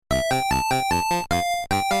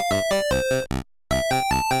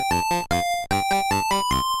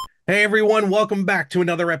Hey everyone, welcome back to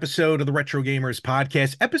another episode of the Retro Gamers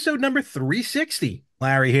Podcast, episode number 360.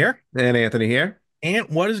 Larry here. And Anthony here. And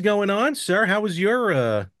what is going on, sir? How was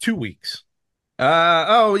your 2 weeks?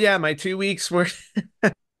 Oh yeah, my 2 weeks were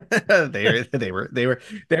they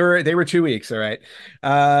were 2 weeks, all right.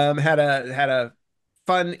 Had a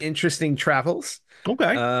fun, interesting travels.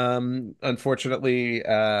 Okay. Unfortunately,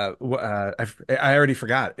 I already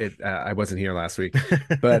forgot it. I wasn't here last week,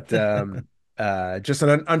 but just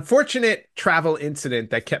an unfortunate travel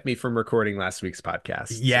incident that kept me from recording last week's podcast.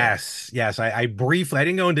 So. Yes. I briefly, I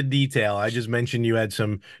didn't go into detail. I just mentioned you had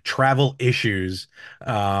some travel issues,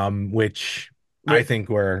 which I think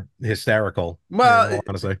were hysterical, in Well, all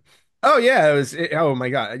honesty. oh yeah, oh my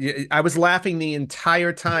God. I was laughing the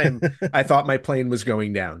entire time I thought my plane was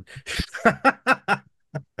going down.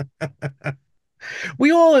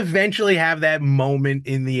 We all eventually have that moment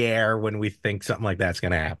in the air when we think something like that's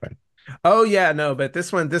going to happen. Oh yeah, no, but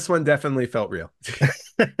this one definitely felt real.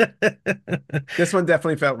 This one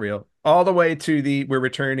definitely felt real. All the way to we're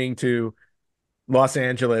returning to Los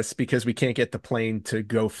Angeles because we can't get the plane to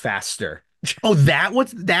go faster. Oh,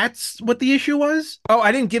 that's what the issue was? Oh,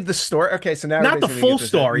 I didn't give the story. Okay, so now Not the everybody's gonna full get this.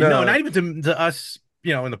 story. No, not No, even to us,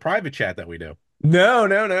 in the private chat that we do.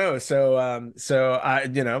 no. So I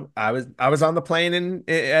was on the plane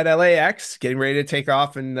at LAX, getting ready to take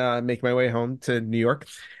off and make my way home to New York.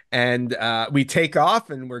 And we take off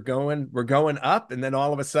and we're going up, and then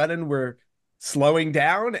all of a sudden we're slowing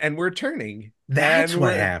down and we're turning. That's And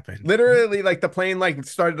what we're happened. literally like the plane like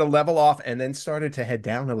started to level off and then started to head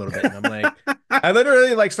down a little bit. And I'm like, I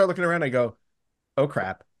literally like start looking around. I go, oh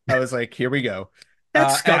crap. I was like, here we go. That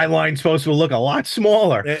And skyline's supposed to look a lot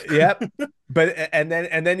smaller. Yep. But and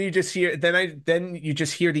then you just hear then you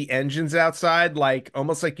just hear the engines outside, like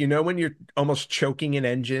almost like when you're almost choking an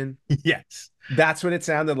engine. Yes. That's what it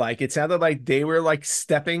sounded like. It sounded like they were like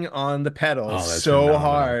stepping on the pedals Oh, that's so phenomenal.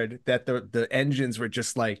 hard that the engines were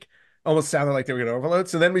just like almost sounded like they were going to overload.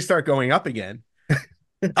 So then we start going up again.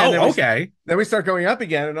 And Oh, okay. then we start going up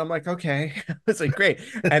again, and I'm like, okay. It's like great.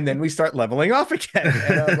 And then we start leveling off again.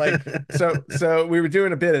 And I'm like, so we were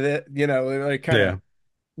doing a bit of it, we were like kind Yeah. of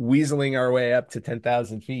weaseling our way up to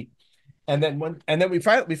 10,000 feet. And then we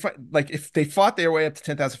fight like if they fought their way up to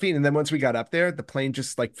 10,000 feet, and then once we got up there, the plane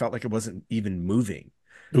just like felt like it wasn't even moving.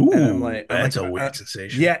 And I'm Ooh, like, that's a weird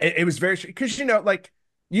sensation. yeah, it was very because like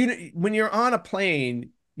when you're on a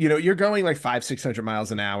plane, you're going like 500-600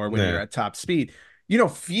 miles an hour when you're Yeah. at top speed. You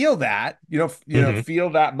don't feel that, Hmm.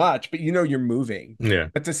 feel that much, but you're moving. Yeah.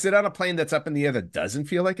 But to sit on a plane that's up in the air that doesn't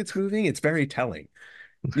feel like it's moving, it's very telling.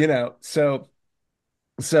 So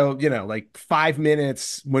like 5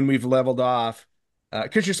 minutes when we've leveled off,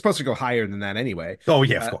 because you're supposed to go higher than that anyway. Oh,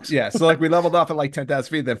 yeah, of course. Yeah, so like we leveled off at like 10,000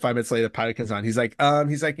 feet. Then 5 minutes later, the pilot comes on. He's like,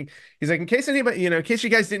 in case anybody, in case you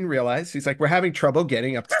guys didn't realize, he's like, we're having trouble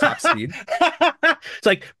getting up to top speed. It's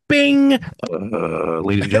like, bing.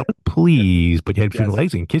 Ladies and gentlemen, please put your head between the Yes.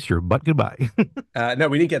 legs and kiss your butt goodbye. No,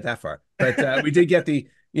 we didn't get that far, but we did get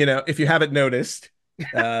if you haven't noticed,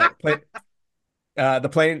 play,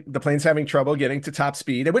 the plane's having trouble getting to top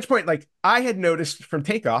speed. At which point, like I had noticed from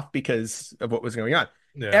takeoff because of what was going on.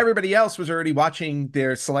 Yeah. Everybody else was already watching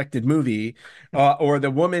their selected movie, or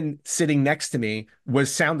the woman sitting next to me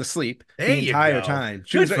was sound asleep There the you entire go. time.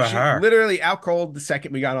 Good for She her. literally out cold the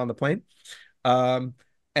second we got on the plane. Um,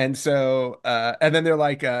 and then they're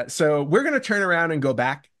like, so we're gonna turn around and go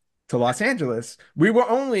back to Los Angeles. We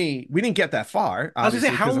didn't get that far, I was gonna say, obviously,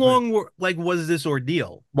 how because long was this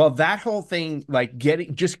ordeal? well, that whole thing, like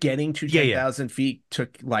getting to Yeah. 10,000 feet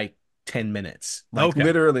took like 10 minutes. Like Okay.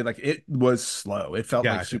 literally, like it was slow. It felt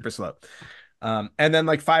like Gotcha. super slow. And then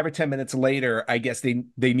like 5 or 10 minutes later, I guess they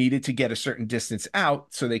needed to get a certain distance out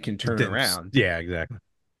so they can turn around. Yeah, exactly.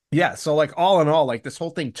 Yeah. So like all in all, like this whole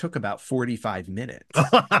thing took about 45 minutes.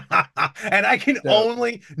 And I can So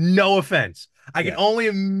only, no offense, I can yeah. only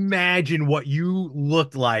imagine what you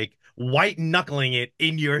looked like white knuckling it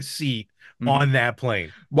in your seat Mhm. on that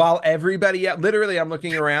plane. While everybody literally, I'm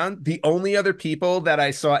looking around, the only other people that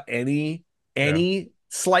I saw Yeah. any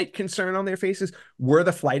slight concern on their faces were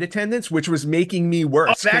the flight attendants, which was making me Oh,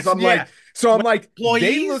 worse because that's, yeah. I'm like, they look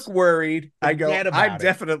Employees, worried. I go, forget I'm about it.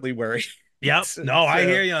 definitely worried. Yep. so, No, I so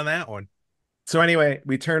hear you on that one. so anyway,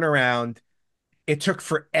 we turn around. It took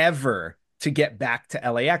forever to get back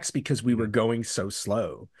to LAX because we were Mhm. going so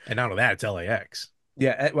slow. And not only that, it's LAX.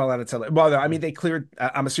 Yeah, well, and it's well, no, I mean, they cleared.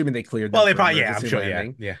 I'm assuming they cleared Well, them they for probably, yeah, I'm emergency sure. Yeah.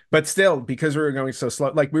 landing, Yeah. but still, because we were going so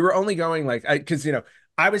slow, like we were only going like, because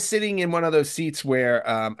I was sitting in one of those seats where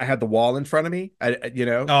I had the wall in front of me,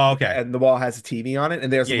 Oh, okay. and the wall has a TV on it,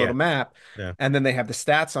 and there's a Yeah, yeah, little map, yeah. and then they have the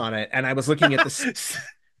stats on it. And I was looking at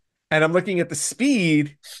and I'm looking at the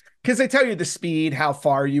speed because they tell you the speed, how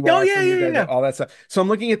far you Oh, are yeah, from your yeah, dead, yeah. all that stuff. So I'm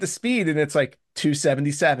looking at the speed, and it's like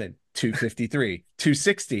 277, 253,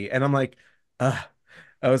 260, and I'm like, Ugh.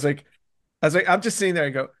 I was like, I'm just sitting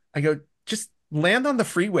there. Just land on the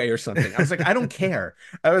freeway or something. I was like, I don't care.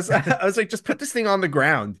 I was like, just put this thing on the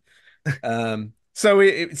ground. So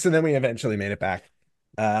then we eventually made it back.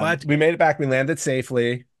 But We made it back. We landed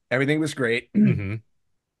safely. Everything was great. mhm.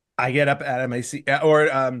 I get up out of my seat, or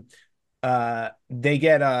they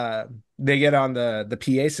get on the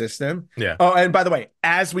PA system. Yeah, Oh, and by the way,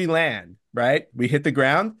 as we land, right, we hit the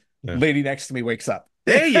ground. yeah. Lady next to me wakes up.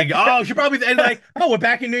 There you go. Oh, she probably and like, oh, we're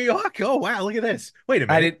back in New York. Oh, wow, look at this. Wait a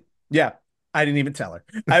I minute. didn't. Yeah, I didn't even tell her.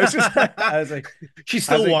 I was just. She's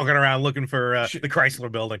I was still like, walking around looking for sh the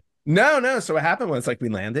Chrysler Building. no, no. So what happened was like we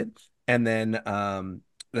landed, and then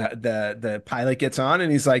the pilot gets on,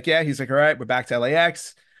 and he's like, yeah, he's like, all right, we're back to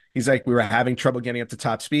LAX. He's like, we were having trouble getting up to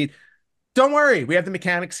top speed. Don't worry, we have the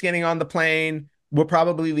mechanics getting on the plane. We'll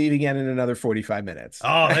probably leave again in another 45 minutes.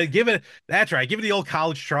 Oh, give it. That's right. Give it the old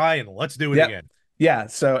college try, and let's do it Yep. again. Yeah.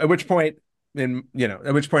 So at which point, I'm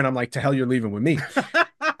like, to hell, you're leaving with me.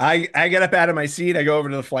 I get up out of my seat. I go over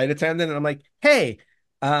to the flight attendant, and I'm like, hey,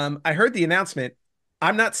 I heard the announcement.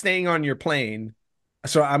 I'm not staying on your plane,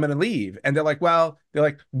 so I'm going to leave. And they're like,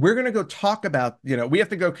 we're going to go talk about, we have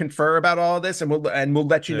to go confer about all of this, and we'll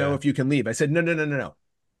let you know Yeah. if you can leave. I said, no, no, no, no, no.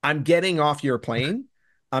 I'm getting off your plane.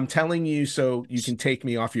 I'm telling you so you can take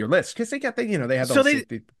me off your list because they had the So whole they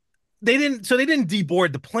safety. they didn't. So they didn't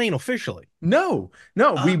deboard the plane officially. No,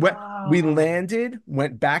 no, we Oh, landed,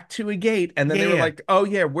 went back to a gate, and then yeah, they were yeah. like, "Oh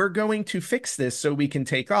yeah, we're going to fix this so we can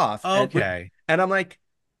take off." Okay. And I'm like,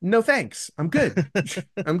 "No thanks. I'm good.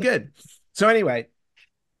 I'm good." So anyway,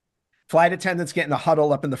 flight attendants getting a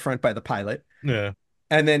huddle up in the front by the pilot. Yeah.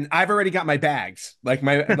 And then I've already got my bags,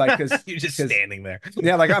 because You're just standing there.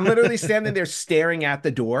 yeah, like I'm literally standing there staring at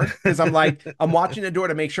the door because I'm watching the door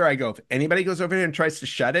to make sure. I go, if anybody goes over here and tries to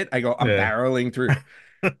shut it, I go, I'm Yeah. barreling through.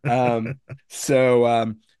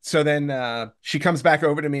 So then she comes back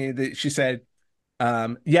over to me. She said,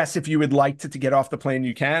 yes, if you would like to get off the plane,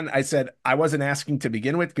 you can. I said, I wasn't asking to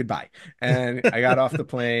begin with. Goodbye. And I got off the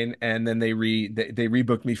plane, and then they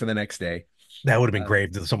rebooked me for the next day. That would have been Uh,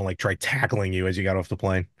 great if someone like tried tackling you as you got off the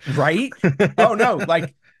plane. right? Oh no,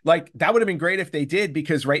 like that would have been great if they did,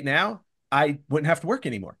 because right now I wouldn't have to work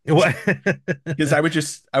anymore What? because I would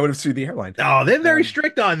have sued the airline. Oh, they're very Um,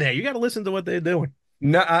 strict on there. You got to listen to what they're doing.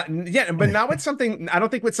 No, yeah, but not with something. I don't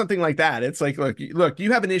think with something like that. It's like, look,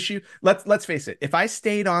 you have an issue. Let's face it. If I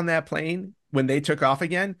stayed on that plane when they took off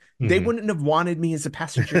again, they Mhm. wouldn't have wanted me as a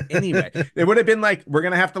passenger anyway. They would have been like, we're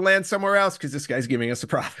gonna have to land somewhere else because this guy's giving us a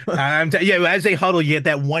problem. Yeah, as they huddle, you get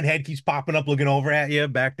that one head keeps popping up, looking over at you,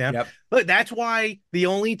 back down. Yep. Look, that's why the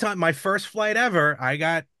only time my first flight ever,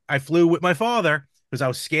 I flew with my father because I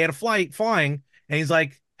was scared of flying, and he's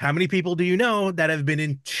like, "How many people do you know that have been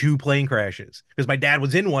in two plane crashes?" Because my dad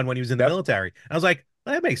was in one when he was in the Yep. military. I was like,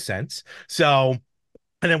 well, that makes sense. So.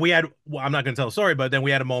 And then well, I'm not going to tell a story, but then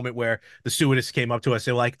we had a moment where the stewardess came up to us.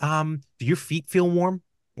 They were like, do your feet feel warm?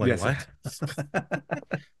 I'm like, Yes.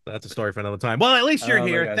 what? That's a story for another time. Well, at least you're Oh my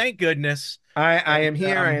here. gosh. Thank goodness. I am And,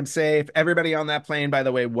 here. I am safe. Everybody on that plane, by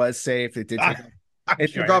the way, was safe. It did take I'm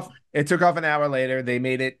it sure took off. It took off an hour later. They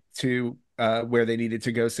made it to where they needed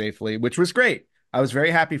to go safely, which was great. I was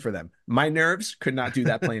very happy for them. My nerves could not do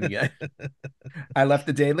that plane again. I left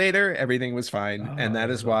a day later. Everything was fine, and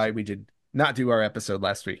that is why we did not do our episode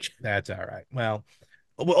last week. That's all right. Well,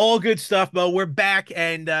 all good stuff, Bo. We're back,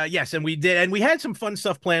 and yes, and we had some fun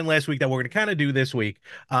stuff planned last week that we're going to kind of do this week.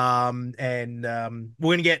 We're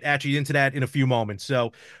going to get actually into that in a few moments.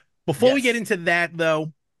 So before we get Yes. into that,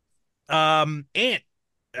 though, Ant,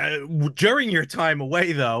 during your time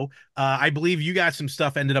away, though, I believe you got some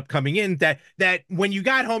stuff ended up coming in that when you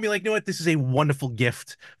got home, you're like, you know what, this is a wonderful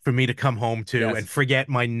gift for me to come home to Yes. and forget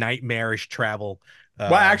my nightmarish travel.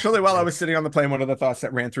 Well, actually, while I was sitting on the plane, one of the thoughts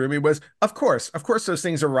that ran through me was, of course, those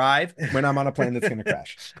things arrive when I'm on a plane that's going to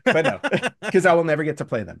crash. But no, because I will never get to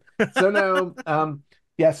play them. So no,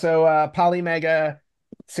 yeah. So Polymega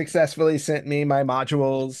successfully sent me my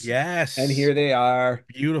modules, Yes, and here they are.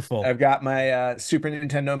 beautiful, I've got my Super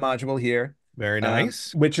Nintendo module here, very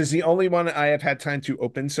nice. which is the only one I have had time to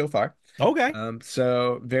open so far. Okay.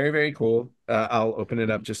 So very, very cool. I'll open it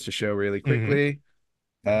up just to show really Mhm.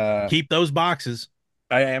 quickly. Keep those boxes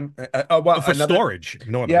I am. Well, for another. storage.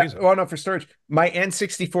 No other Yeah. reason. Well, no, for storage. My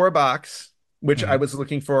N64 box which I Mhm. was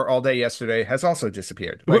looking for all day yesterday, has also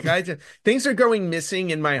disappeared. Like things are going missing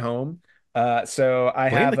in my home. So I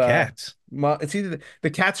Blame the have cats. well, it's either the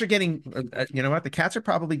cats are getting, you know what? The cats are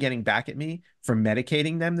probably getting back at me for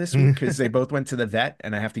medicating them this week because they both went to the vet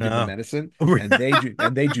and I have to give them Oh. medicine, and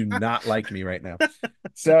they do not like me right now.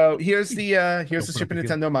 So here's the Don't put up Super a good.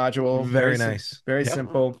 Nintendo module. Very nice. Very Yep.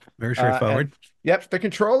 simple. Very And straightforward. yep, the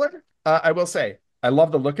controller. I will say I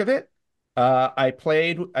love the look of it. I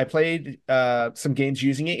played some games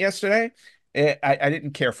using it yesterday. I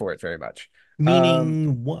didn't care for it very much. Um,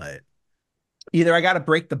 Meaning what? Either I got to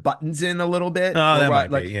break the buttons in a little bit Oh, or that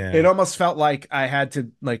what. might be. Like it Yeah. almost felt like I had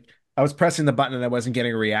to like I was pressing the button and I wasn't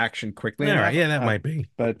getting a reaction quickly All right. enough. Yeah, that might be.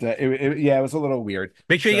 But yeah, it was a little weird.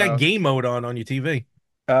 Make sure you got So game mode on your TV.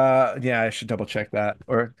 yeah, I should double check that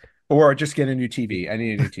or just get a new TV. I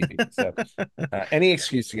need a new TV. So any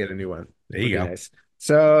excuse to get a new one There would you be go. nice.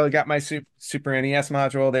 So I got my Super NES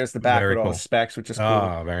module. There's the back Very with all the cool. specs, which is cool.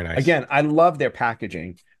 Oh, very nice. Again, I love their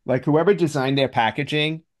packaging. Like whoever designed their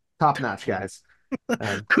packaging, top notch guys.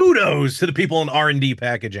 Um, Kudos to the people in R&D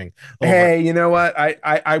packaging over. Hey, you know what?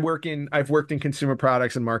 I've worked in consumer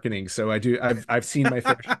products and marketing, so I've seen my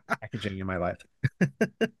fair share of packaging in my life.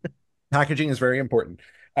 Packaging is very important.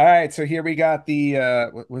 All right, so here we got the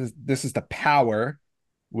this is the Power,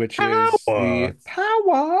 which is the Power.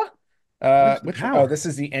 Power. What is the Which oh, power? this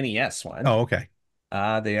is the NES one. Oh, okay.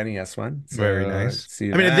 The NES one. Very So nice. let's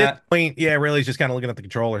see I mean, at this that. point, yeah, really, it's just kind of looking at the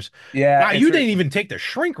controllers. Yeah, Wow, it's you very didn't even take the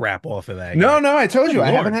shrink wrap off of that no, yet. no, I told Good you Lord.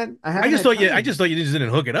 I I haven't just had thought I time. just thought you just didn't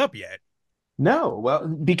hook it up yet. No, well,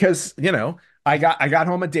 because I got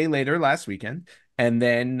home a day later last weekend, and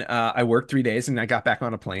then I worked 3 days, and I got back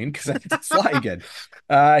on a plane because I had to fly again.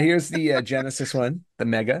 Here's the Genesis one, the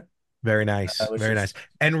Mega, Very nice. which Very is nice.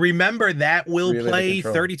 And remember that will really the play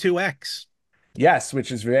controller. 32X. Yes,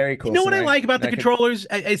 which is very You cool. know So what I like about the now I can controllers?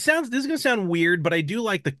 It sounds this is gonna sound weird, but I do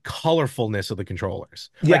like the colorfulness of the controllers.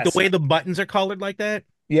 Like the yes, way the buttons are colored like that.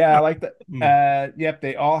 yeah, I Oh, like the mm, yep,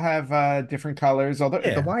 they all have different colors. Although the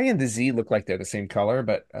yeah. Y and the Z look like they're the same color,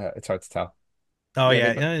 but it's hard to tell. Oh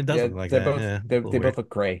Yeah, yeah, yeah, it does look like they're that. both Yeah, it's a little they both weird. look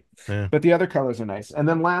gray, Yeah. but the other colors are nice. And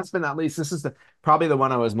then last but not least, this is the probably the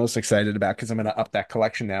one I was most excited about because I'm going to up that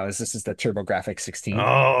collection now. Is this is the TurboGrafx 16?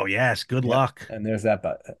 Oh yes, good Yep, luck. and there's that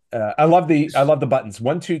button. I love the buttons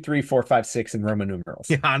 1, 2, 3, 4, 5, 6 in Roman numerals,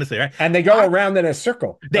 Yeah, honestly, right? and they go I, around in a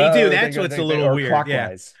circle. they do. That's what's a little Or weird. Yeah.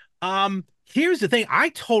 clockwise. Here's the thing. I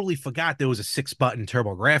totally forgot there was a 6 button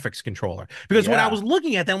TurboGrafx controller because when I Yeah. was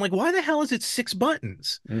looking at that, I'm like, why the hell is it 6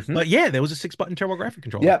 buttons? Hmm. But yeah, there was a 6 button TurboGrafx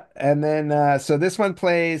controller. Yep. And then so this one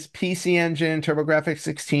plays PC Engine, TurboGrafx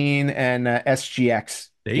 16, and SGX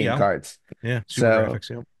There you game go. cards. Yeah, super So graphics.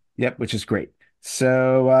 Yeah. yep, which is great.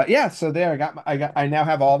 So yeah, so there I now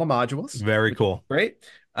have all the modules, Very which is cool. great.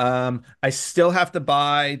 I still have to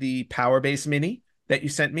buy the Power Base Mini that you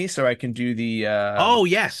sent me so I can do Oh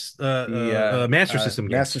yes, Master System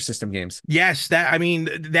Master games. System games. Yes, that I mean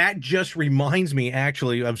that just reminds me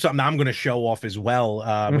actually of something I'm going to show off as well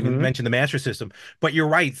when you Hmm. mentioned the Master System. But you're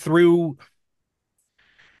right. Through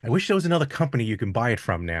I wish there was another company you can buy it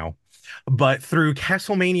from now. But through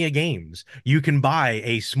Castlemania Games, you can buy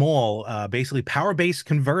a small, basically power-based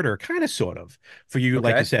converter, kind of sort of, for you,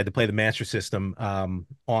 like you Okay. said, to play the Master System on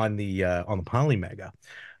the Polymega,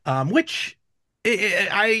 which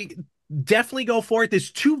I definitely go for it.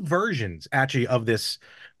 There's two versions actually of this.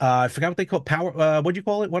 I forgot what they call it. Power. What do you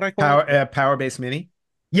call it? What I call it? Power Base Mini.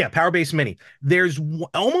 Yeah, Power Base Mini. There's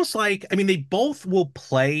almost like, I mean, they both will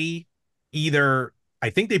play either, I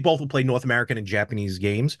think they both will play North American and Japanese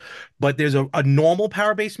games, but there's a normal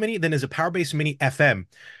Power Base Mini, then there's a Power Base Mini FM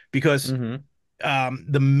because Hmm.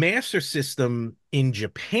 the Master System in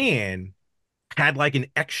Japan had like an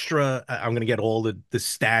extra, I'm gonna get all the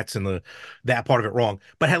stats and the that part of it wrong,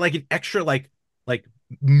 but had like an extra like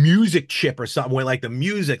music chip or something where like the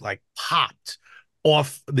music like popped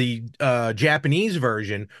off the Japanese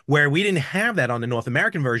version where we didn't have that on the North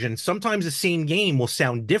American version. Sometimes the same game will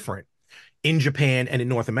sound different in Japan and in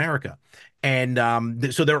North America. And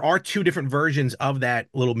so there are two different versions of that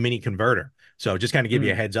little mini converter. So just kind of give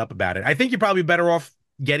you a Mm. heads up about it. I think you're probably better off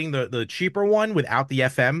getting the cheaper one without the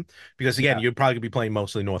FM because again, Yeah. you'd probably be playing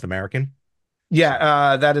mostly North American.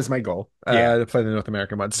 Yeah, So that is my goal, yeah, to play the North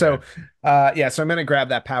American one. yeah. So, yeah, so I'm gonna grab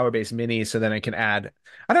that Power Base Mini so then I can add.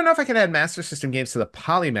 I don't know if I can add Master System games to the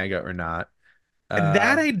Polymega or not.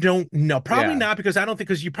 That Uh, I don't know. Probably yeah. not because I don't think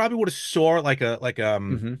because you probably would have saw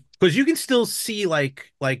Hmm. because you can still see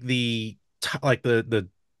like like the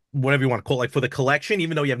whatever you want to call it, like for the collection,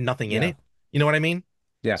 even though you have nothing in Yeah. it. You know what I mean?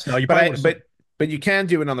 Yeah. So you But probably would have saw. but you can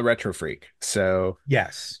do it on the Retro Freak. So,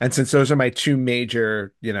 Yes. and since those are my two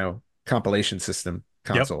major, compilation system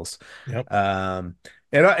Yep. consoles. Yep. Um,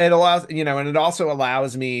 it allows, and it also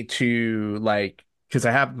allows me to like, because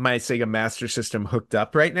I have my Sega Master System hooked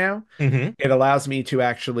up right now. Hmm. It allows me to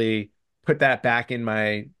actually put that back in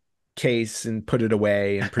my case and put it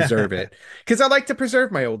away and preserve it because I like to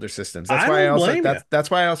preserve my older systems. That's I why I don't also blame you. that's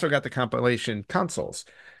why I also got the compilation consoles.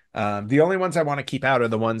 The only ones I want to keep out are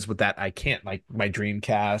the ones with that I can't, like my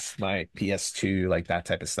Dreamcast, my PS2, like that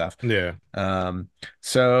type of stuff. Yeah. Um,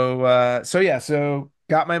 so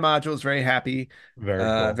got my modules, Very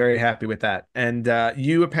cool. very happy with that. And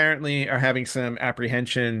you apparently are having some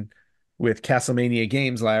apprehension with Castlemania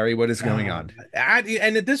games, Larry. What is going on?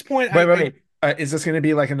 And at this point, Wait, wait, wait. Is this going to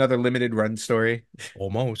be like another limited run story?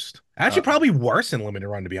 almost actually Uh, probably worse than limited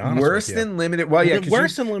run, to be honest with Worse you. than limited. Well, yeah, because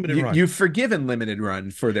Worse than limited run. you've forgiven limited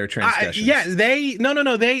run for their Yeah, transgressions. they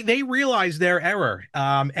no, they realized their error.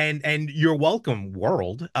 And you're welcome,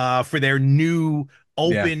 world, for their new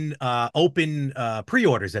Yeah, open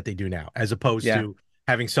pre-orders that they do now, as opposed yeah. to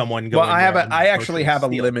having someone Well, go in there I and actually virtually have a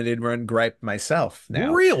steal it. limited run gripe myself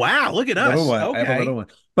now. Real wow, look at Little us. one. I have a little Okay, one.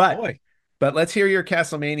 But boy. let's hear your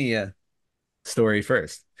Castlemania story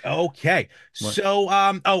first. Okay. What? So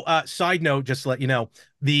side note, just to let you know,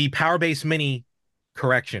 the Power Base Mini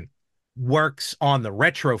correction works on the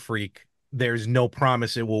Retro Freak. There's no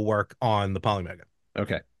promise it will work on the Polymega.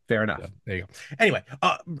 Okay, fair So enough. there you go. Anyway,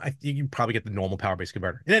 you probably get the normal Power Base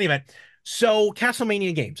converter. In any event, so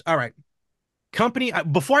Castlevania games. All right. Company,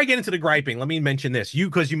 before I get into the griping, let me mention this.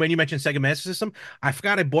 When you mentioned Sega Master System, I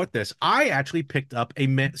forgot I bought this. I actually picked up a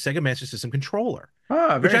Sega Master System controller,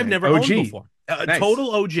 Ah, which very I've nice. never owned OG. before. A Nice.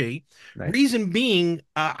 total OG. Nice. Reason being,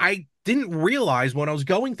 I didn't realize when I was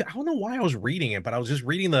going through, I don't know why I was reading it, but I was just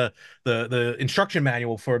reading the instruction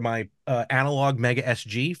manual for my analog Mega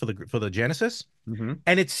SG for the Genesis, Hmm.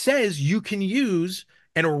 and it says you can use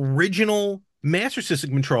an original Master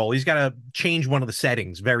System control. He's got to change one of the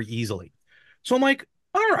settings very easily. So I'm like,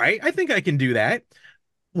 all right, I think I can do that.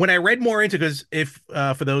 When I read more into, because if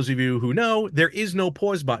for those of you who know, there is no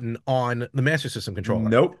pause button on the Master System controller.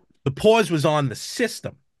 Nope. The pause was on the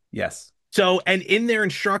system. Yes. So, and in their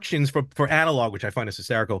instructions for analog, which I find is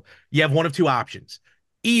hysterical, you have one of two options.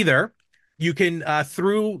 Either you can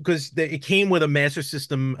through because it came with a Master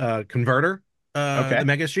System converter, the Okay.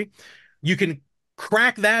 Mega SG, you can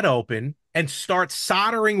crack that open and start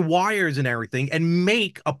soldering wires and everything and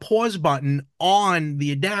make a pause button on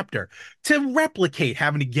the adapter to replicate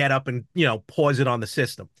having to get up and pause it on the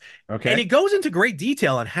system. And it Okay. goes into great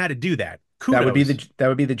detail on how to do that. Kudos. That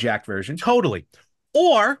would be the jacked version. Totally.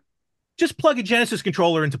 Or just plug a Genesis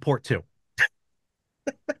controller into port 2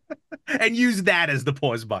 and use that as the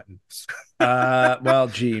pause button. Well,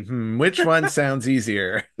 gee, which one sounds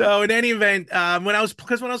easier? So in any event, when I was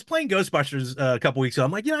playing Ghostbusters a couple weeks ago,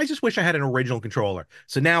 I'm like, I just wish I had an original controller.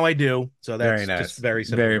 So now I do. So Very that's just nice. very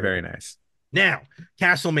simple. Very, Very very cool. nice. Now,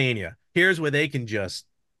 Castlemania. Here's where they can just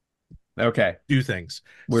Okay. do things.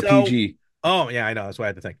 We're So, PG. oh yeah, I know. That's why I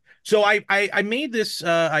had to think. So I made this.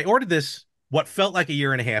 I ordered this what felt like a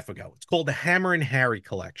year and a half ago. It's called the Hammer and Harry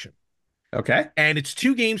collection. Okay. And it's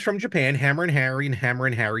two games from Japan, Hammer and Harry and Hammer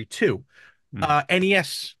and Harry 2. Hmm.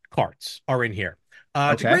 NES carts are in here.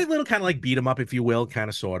 It's a Okay. great little kind of like beat 'em up, if you will, kind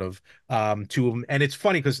of sort of. Two of them, and it's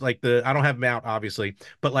funny because like I don't have them out obviously,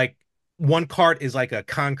 but like one cart is like a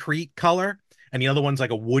concrete color, and the other one's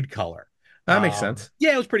like a wood color. That makes sense.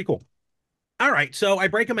 Yeah, it was pretty cool. All right, so I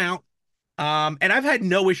break them out, and I've had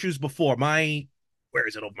no issues before. Where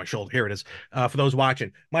is it over my shoulder? Here it is. For those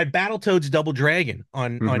watching, my Battletoads Double Dragon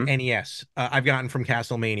on Hmm. NES, I've gotten from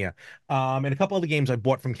Castlevania, and a couple other games I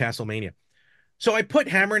bought from Castlevania. So I put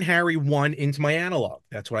Hammer and Harry 1 into my analog.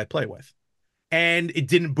 That's what I play with. And it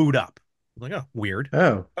didn't boot up. I'm like, oh, weird.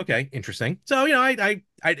 Oh, Okay, interesting. So,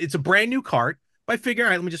 it's a brand new cart. I figure, all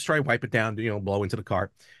right, let me just try wipe it down, blow into the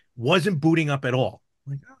cart. Wasn't booting up at all.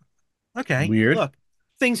 I'm like, oh, okay, weird. look,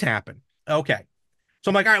 things happen. Okay. So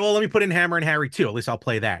I'm like, all right, well, let me put in Hammer and Harry 2. At least I'll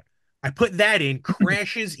play that. I put that in,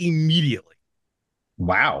 crashes immediately.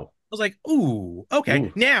 Wow. I was like, ooh, okay.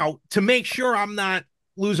 Ooh. Now, to make sure I'm not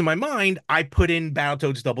losing my mind, I put in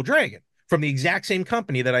Battletoads Double Dragon from the exact same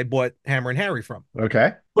company that I bought Hammer and Harry from.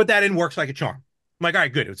 Okay. Put that in, works like a charm. I'm like, all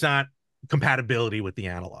right, good. It's not compatibility with the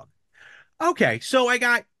analog. Okay, so I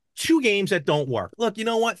got two games that don't work. Look, you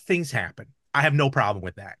know what? Things happen. I have no problem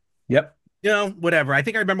with that. Yep. Whatever. I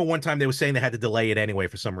think I remember one time they were saying they had to delay it anyway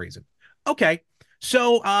for some reason. Okay.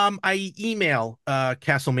 So I email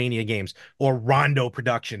Castlemania Games or Rondo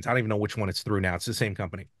Productions. I don't even know which one it's through now. It's the same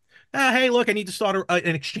company. Hey, look, I need to start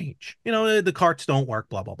an exchange. The carts don't work,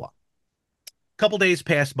 blah, blah, blah. Couple days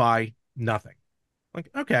pass by, nothing. Like,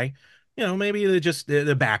 okay. maybe they're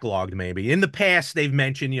backlogged. Maybe in the past they've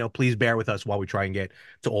mentioned, please bear with us while we try and get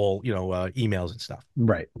to all, emails and stuff.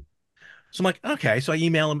 Right. So I'm like, okay. So I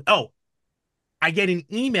email them. Oh, I get an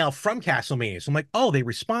email from Castlemania. So I'm like, oh, they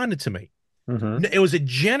responded to me. Mm-hmm. It was a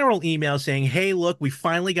general email saying, hey, look, we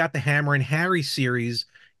finally got the Hammer and Harry series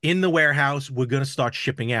in the warehouse. We're going to start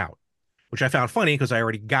shipping out, which I found funny because I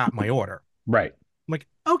already got my order. Right. I'm like,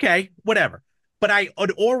 okay, whatever. But I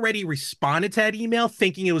had already responded to that email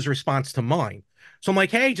thinking it was a response to mine. So I'm like,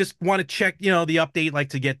 hey, just want to check, the update, like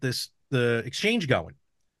to get the exchange going.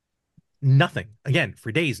 Nothing. Again,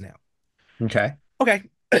 for days now. Okay. Okay.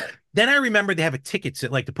 Then I remember they have a ticket,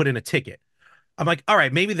 like to put in a ticket. I'm like, all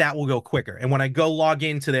right, maybe that will go quicker. And when I go log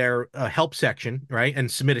into their help section, right, and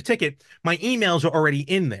submit a ticket, my emails are already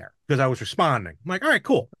in there because I was responding. I'm like, all right,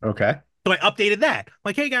 cool. Okay. So I updated that. I'm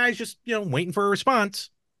like, hey guys, just waiting for a response.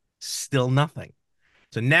 Still nothing.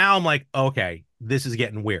 So now I'm like, okay, this is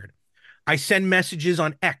getting weird. I send messages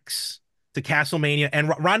on X to Castlemania,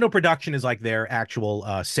 and Rondo Production is like their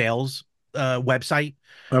actual sales website.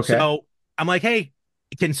 Okay. So I'm like, hey,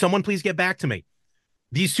 can someone please get back to me?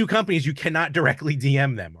 These two companies, you cannot directly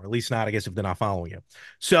DM them, or at least not, I guess, if they're not following you.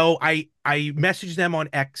 So I messaged them on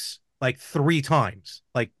X like 3 times,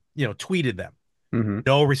 like, tweeted them. Mm-hmm.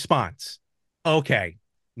 No response. Okay.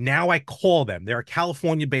 Now I call them. They're a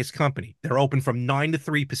California-based company. They're open from 9 to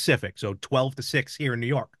 3 Pacific, so 12 to 6 here in New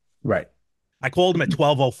York. Right. I called them at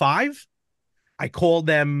 12:05. I called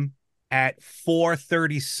them at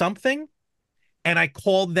 4:30 something. And I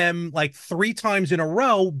called them like 3 times in a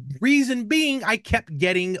row. Reason being, I kept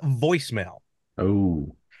getting voicemail.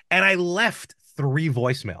 Oh. And I left 3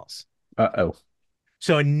 voicemails. Uh-oh.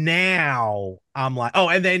 So now I'm like, oh,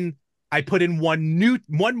 and then I put in one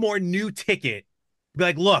more new ticket. Be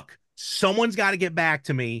like, look, someone's got to get back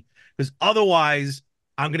to me because otherwise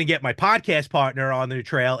I'm going to get my podcast partner on the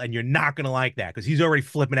trail and you're not going to like that because he's already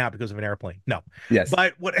flipping out because of an airplane. No. Yes.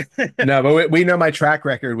 But what? No, but we know my track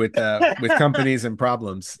record with companies and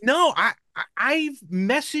problems. No, I've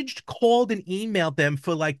messaged, called, and emailed them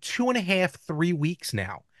for like 2.5, 3 weeks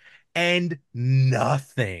now, and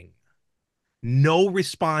nothing. No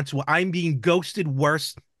response. Well, I'm being ghosted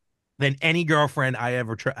worse than any girlfriend I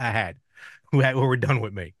ever had who were done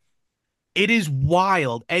with me. It is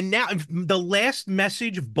wild. And now the last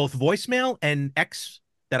message of both voicemail and X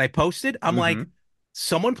that I posted, I'm like,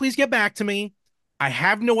 someone please get back to me. I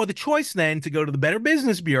have no other choice then to go to the Better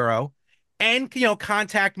Business Bureau and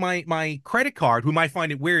contact my credit card, who might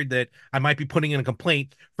find it weird that I might be putting in a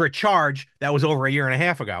complaint for a charge that was over a year and a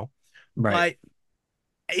half ago. Right.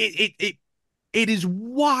 But it is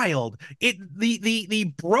wild.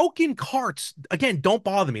 The broken carts, again, don't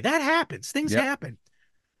bother me. That happens. Things happen.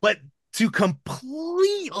 But to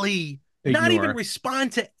completely not even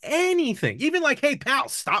respond to anything, even like, hey, pal,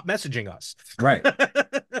 stop messaging us. Right.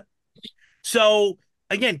 So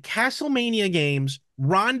again, Castlemania Games,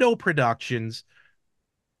 Rondo Productions.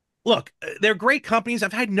 Look, they're great companies.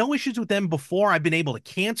 I've had no issues with them before. I've been able to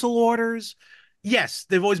cancel orders. Yes,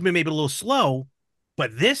 they've always been maybe a little slow,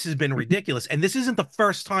 but this has been ridiculous. And this isn't the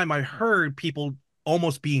first time I heard people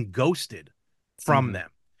almost being ghosted from them.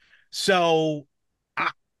 So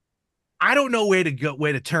I don't know where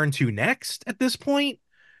to turn to next at this point,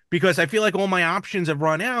 because I feel like all my options have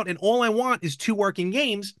run out and all I want is 2 working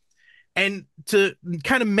games. And to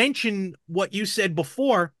kind of mention what you said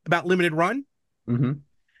before about limited run,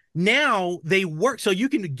 now they work. So you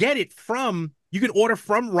can order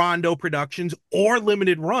from Rondo Productions or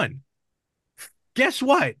limited run. Guess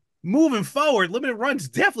what? Moving forward, limited run's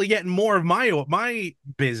definitely getting more of my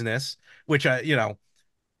business, which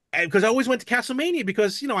because I always went to Castlemania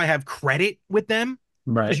because I have credit with them.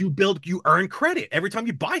 Right. Because you earn credit every time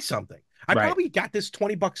you buy something. I probably got this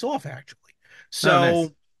 $20 off actually.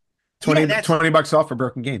 So nice. 20 bucks off for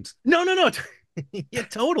broken games. No. Yeah,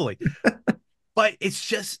 totally. But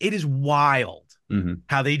it is wild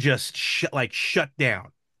how they just shut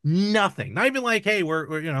down. Nothing. Not even like, hey,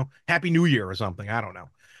 we're Happy New Year or something. I don't know.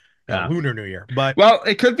 Lunar New Year. But well,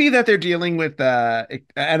 it could be that they're dealing with and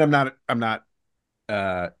I'm not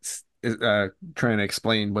trying to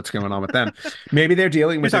explain what's going on with them. Maybe they're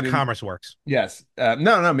dealing with how commerce works. Yes.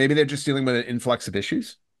 No. Maybe they're just dealing with an influx of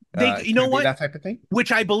issues. You know what? That type of thing.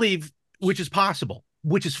 Which I believe, which is possible,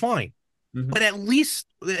 which is fine. But at least,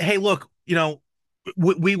 hey, look,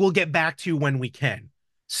 we will get back to you when we can.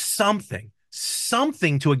 Something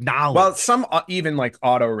to acknowledge. Well, some even like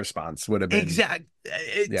auto response would have been exactly.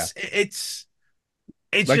 It's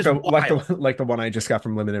like just like the one I just got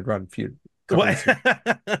from Limited Run Feud.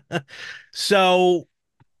 So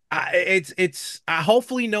it's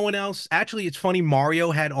hopefully no one else. Actually, it's funny.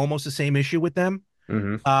 Mario had almost the same issue with them.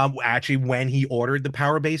 Hmm. Actually, when he ordered the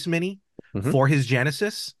Power Base Mini Hmm. for his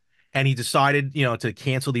Genesis, and he decided, to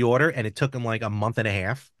cancel the order, and it took him like a month and a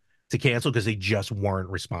half to cancel because they just weren't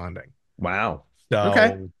responding. Wow. Okay.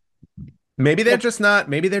 So Maybe they're well, just not,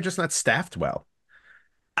 maybe they're just not staffed well.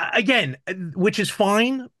 again, which is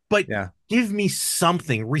fine, but Yeah. give me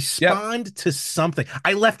something. Yep. Respond to something.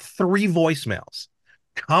 I left 3 voicemails.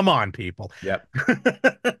 Come on, people. Yep.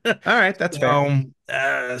 All right. That's fair.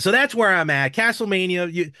 So that's where I'm at.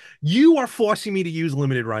 Castlemania, you are forcing me to use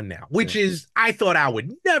limited run now, which Yeah. is I thought I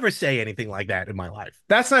would never say anything like that in my life.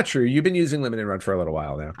 That's not true. You've been using limited run for a little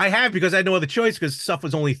while now. I have because I had no other choice because stuff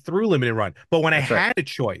was only through limited run. But when I That's right. had a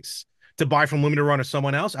choice to buy from limited run or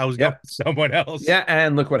someone else, I was going Yep. with someone else. Yeah.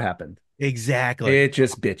 And look what happened. Exactly. It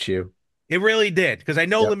just bit you. It really did because I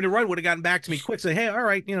know Yep. limited run would have gotten back to me quick. Say, hey, all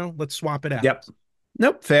right, let's swap it out. Yep.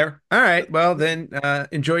 Nope. Fair. All right. Well, then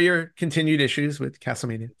enjoy your continued issues with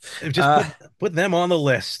Castlemania. Just put them on the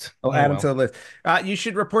list. I'll Oh add them well. to the list. You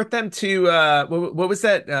should report them to what was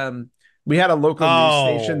that? We had a local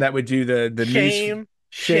news station Oh, that would do the news. shame,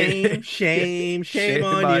 Shame, shame, shame, shame shame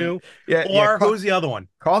on on. you. Yeah, yeah. Or who's the other one?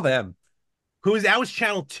 Call them. Who's that was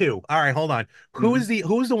channel 2. All right, hold on. Mhm.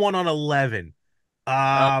 Who's the one on 11? Oh,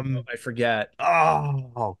 Um, I forget.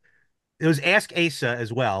 oh, it was Ask Asa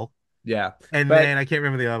as well. Yeah, And but then I can't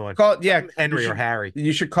remember the other one. call. Yeah, Something Henry or Harry.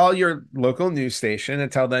 you should call your local news station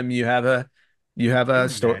and tell them you have Can a you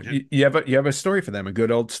story imagine? you have a story for them, a good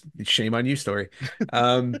old shame on you story.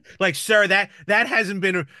 Like, sir, that hasn't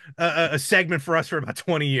been a segment for us for about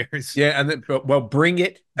 20 years. Yeah, and then well, bring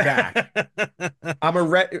it back.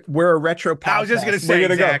 We're a retro I was just gonna podcast. We're say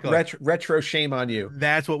gonna go exactly. retro shame on you.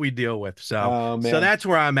 That's what we deal with. So, Oh so man. that's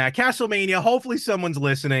where I'm at. Castlemania. Hopefully, someone's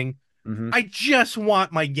listening. Hmm. I just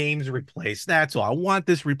want my games replaced. That's all. I want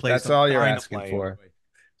this replaced. That's I'm all you're trying to asking play for. it.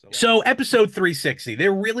 So, episode 360,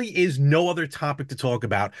 there really is no other topic to talk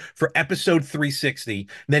about for episode 360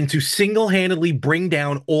 than to single handedly bring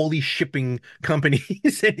down all these shipping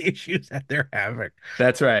companies and issues that they're having.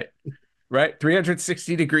 That's right. Right.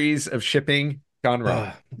 360 degrees of shipping gone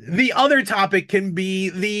wrong. The other topic can be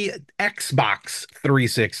the Xbox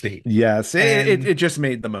 360. Yes, And it just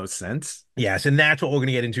made the most sense. yes, and that's what we're going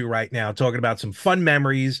to get into right now, talking about some fun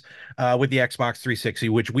memories with the Xbox 360,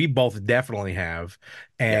 which we both definitely have.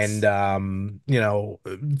 And Yes.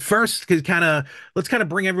 first, let's kind of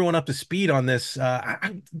bring everyone up to speed on this.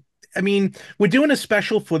 I mean, we're doing a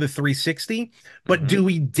special for the 360, but Mhm. do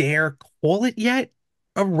we dare call it yet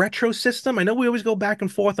a retro system? I know we always go back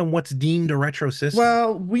and forth on what's deemed a retro system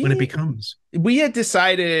Well, when it becomes. we had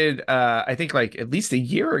decided, I think like at least a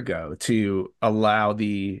year ago to allow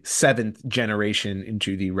the seventh generation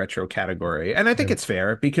into the retro category. And I think Yeah, it's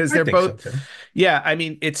fair because I they're think so both, too. yeah, I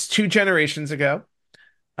mean, it's 2 generations ago.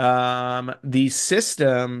 The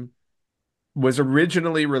system was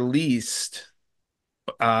originally released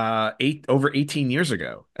over 18 years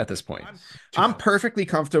ago at this point. I'm perfectly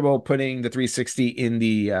comfortable putting the 360 in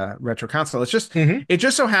the retro console. Mhm. It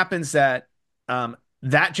just so happens that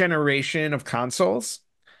that generation of consoles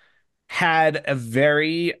had a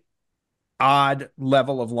very odd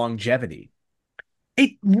level of longevity.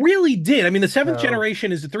 It really did. I mean, the seventh So,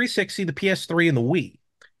 generation is the 360, the PS3, and the Wii.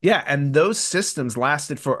 yeah, and those systems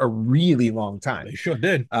lasted for a really long time. They sure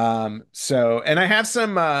did. And I have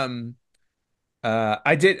some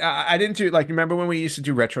I didn't do like remember when we used to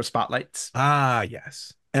do retro spotlights? Ah,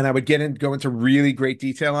 yes. And I would go into really great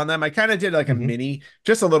detail on them. I kind of did like Mhm.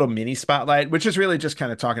 just a little mini spotlight, which is really just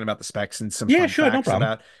kind of talking about the specs and some Yeah, fun sure, no facts problem.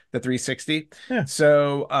 about the 360. Yeah.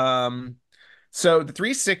 So the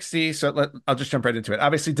 360, I'll just jump right into it.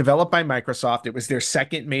 Obviously developed by Microsoft. It was their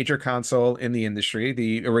second major console in the industry.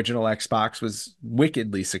 The original Xbox was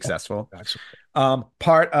wickedly successful. That's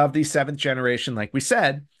Part of the seventh generation, like we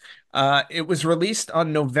said. It was released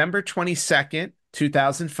on November 22nd,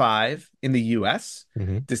 2005 in the US,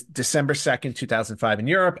 Mhm. December 2nd, 2005 in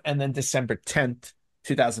Europe, and then December 10th,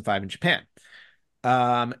 2005 in Japan.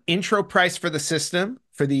 Intro price for the system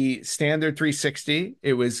for the standard 360,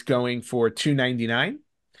 it was going for $299.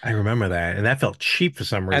 I remember that, and that felt cheap for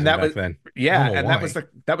some And reason that back was then. I yeah, don't know and why.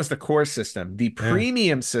 that was the core system. The Yeah.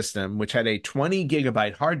 premium system, which had a 20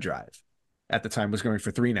 gigabyte hard drive at the time, was going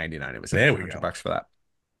for $399. It was like There we 400 go. bucks for that.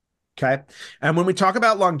 Okay. And when we talk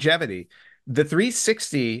about longevity, the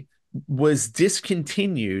 360 was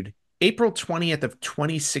discontinued April 20th of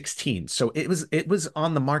 2016. So it was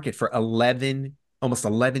on the market for 11 almost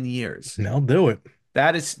 11 years. They'll do it.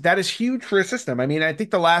 That is huge for a system. I mean, I think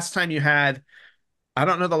the last time you had I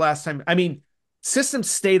don't know the last time. I mean, systems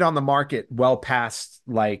stayed on the market well past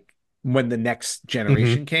like when the next Hmm.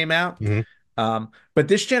 generation came out. Hmm. But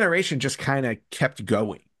this generation just kind of kept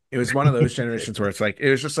going. It was one of those generations where it's like it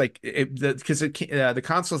was just like because the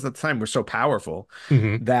consoles at the time were so powerful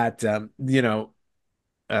Hmm. that uh,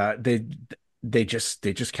 they they just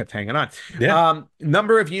kept hanging on. Yeah.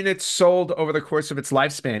 Number of units sold over the course of its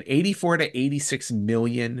lifespan, 84 to 86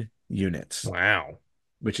 million units, Wow.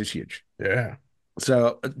 which is huge. Yeah.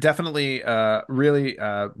 So definitely really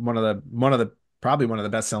one of the probably one of the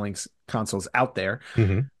best selling consoles out there.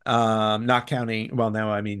 Hmm. Not counting, well,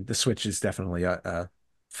 now I mean the Switch is definitely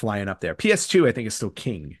flying up there. PS2 I think is still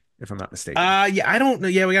king, if I'm not mistaken. Yeah, I don't know.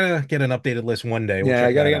 Yeah, we gotta get an updated list one day. We'll Yeah, I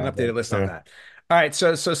check gotta that get an out. updated But list on that. All right,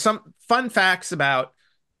 so some fun facts about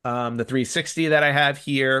the 360 that I have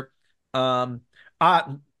here. Um,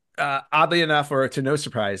 oddly enough, or to no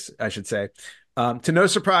surprise, I should say, to no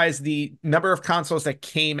surprise, the number of consoles that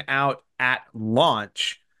came out at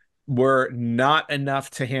launch were not enough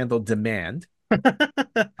to handle demand.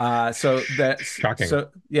 So that's Shocking. so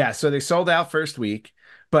yeah, so they sold out first week.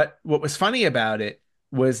 But what was funny about it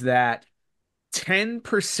was that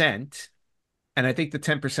 10%, and I think the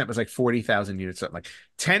 10% was like 40,000 units, something like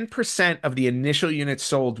 10% of the initial units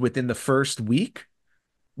sold within the first week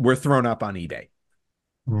were thrown up on eBay.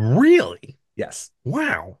 Really? Yes.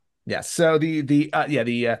 Wow. Yes. So the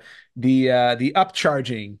upcharging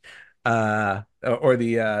or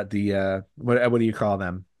the what do you call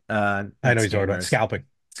them? I Not know you're talking about scammers. scalping.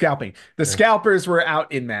 Scalping. The Yeah. scalpers were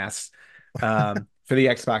out in mass for the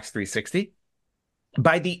Xbox 360.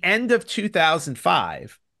 By the end of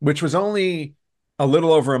 2005, which was only a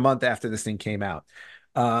little over a month after this thing came out,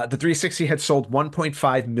 the 360 had sold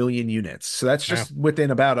 1.5 million units. So that's Wow. just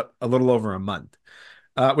within about a little over a month,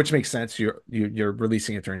 which makes sense. You're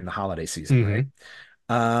releasing it during the holiday season, right?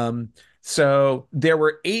 Hmm. Um, so there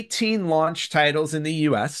were 18 launch titles in the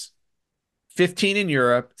US, 15 in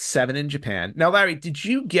Europe, 7 in Japan. Now, Larry, did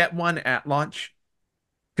you get one at launch?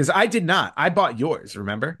 Because I did not. I bought yours,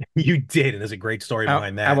 remember? You did, and there's a great story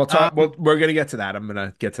behind I that. will talk. Well, we're gonna get to that. I'm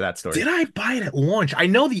gonna get to that story. Did I buy it at launch? I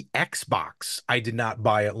know the Xbox I did not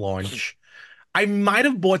buy at launch. I might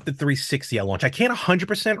have bought the 360 at launch. I can't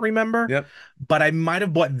 100% remember, Yep. but I might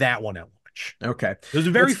have bought that one at launch. Okay. There's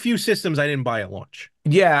very What's few systems I didn't buy at launch.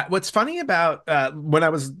 Yeah, what's funny about when I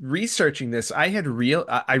was researching this, I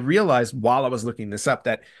realized while I was looking this up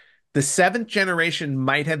that the seventh generation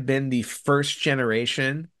might have been the first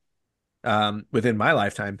generation within my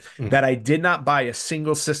lifetime Mm. that I did not buy a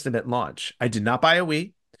single system at launch. I did not buy a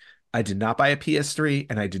Wii, I did not buy a PS3,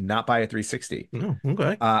 and I did not buy a 360. Oh,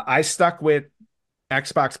 okay. I stuck with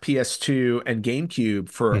Xbox, PS2, and GameCube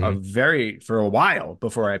Hmm. for a while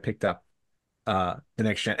before I picked up the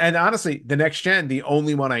next gen. And honestly, the next gen, the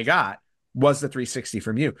only one I got was the 360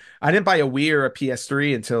 from you. I didn't buy a Wii or a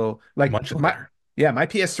PS3 until like Much my later. yeah, my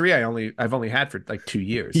PS3 I've only had for like 2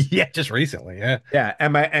 years. Yeah, just recently. Yeah. Yeah,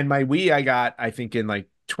 and my Wii I got I think in like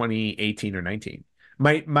 2018 or 19.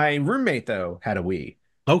 My roommate though had a Wii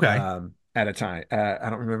Okay. at a time. I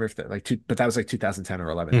don't remember if that but that was like 2010 or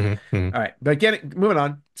 11. Hmm. Hmm. All right, but moving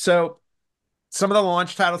on. So some of the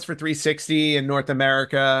launch titles for 360 in North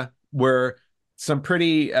America were some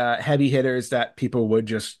pretty heavy hitters that people would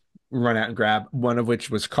just run out and grab. One of which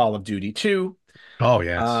was Call of Duty 2. Oh,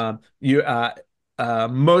 yes. You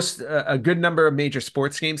most a good number of major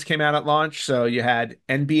sports games came out at launch. So you had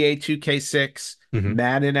NBA 2K6, Hmm.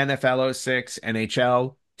 Madden NFL '06,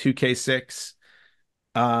 NHL 2K6.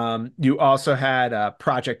 You also had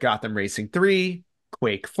Project Gotham Racing 3,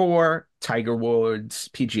 Quake 4, Tiger Woods,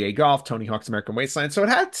 PGA Golf, Tony Hawk's American Wasteland. So it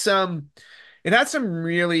had some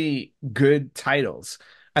really good titles.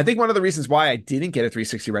 I think one of the reasons why I didn't get a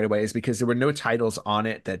 360 right away is because there were no titles on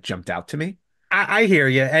it that jumped out to me. I hear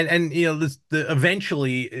you, and you know the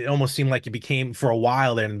eventually it almost seemed like it became for a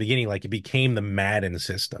while there in the beginning like it became the Madden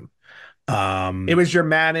system. It Um, was your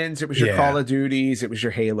Maddens, it was your Call yeah, of Duties, it was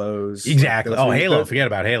your Halos. Like exactly. those Oh, were Halo, those, forget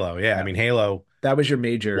about Halo. Yeah, I yeah, mean Halo, that was your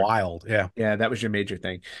major. wild. Yeah. Yeah, that was your major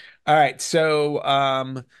thing. All right, so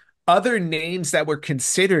other names that were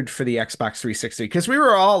considered for the Xbox 360 because we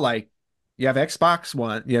were all like, you have Xbox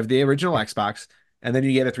One, you have the original Xbox, and then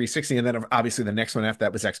you get a 360, and then obviously the next one after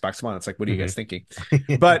that was Xbox One. It's like, what are you Hmm. guys thinking?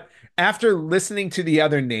 But after listening to the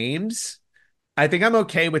other names, I think I'm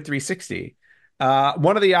okay with 360.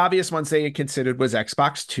 One of the obvious ones they had considered was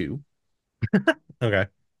Xbox Two, Okay,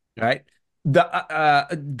 right?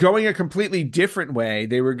 The Going a completely different way,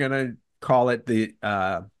 they were gonna call it the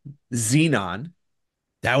Xenon,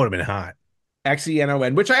 that would have been hot.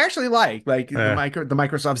 Xenon, which I actually like Uh, the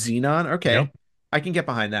Microsoft Xenon. yep. Okay, I can get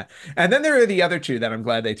behind that. And then there are the other two that I'm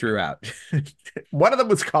glad they threw out. One of them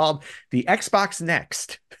was called the Xbox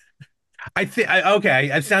Next, I think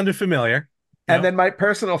okay, it sounded familiar. and Yep. then my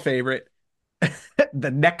personal favorite,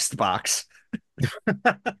 the Next Box.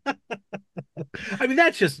 I mean,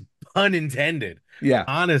 that's just pun intended, Yeah.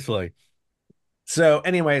 honestly. So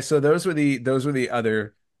anyway, so those were the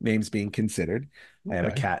other names being considered. Okay.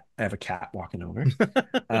 I have a cat walking over.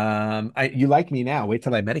 You like me now. Wait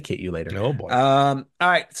till I medicate you later. Oh boy. All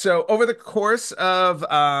right. So over the course of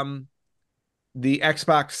the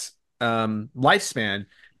Xbox lifespan,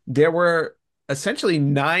 there were essentially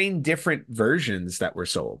 9 different versions that were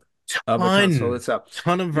sold of the console Ton, itself.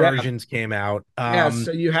 ton of Yeah. versions came out. Yeah.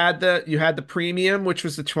 So you had the premium, which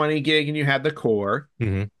was the 20 gig, and you had the core.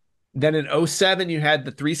 Mhm. Then in '07, you had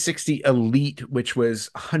the 360 Elite, which was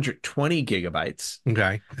 120 gigabytes,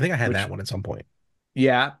 Okay. I think I had that which, one at some point.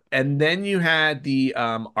 yeah. And then you had the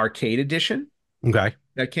arcade edition Okay.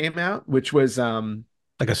 that came out, which was,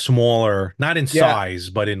 Like a smaller, not in yeah, size,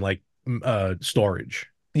 but in like storage.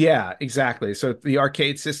 yeah, exactly. So the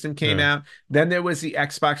arcade system came Yeah. out. Then there was the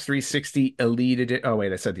Xbox 360 Elite edition. Oh,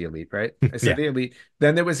 wait, I said the Elite, right? I said Yeah. the Elite.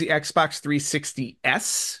 Then there was the Xbox 360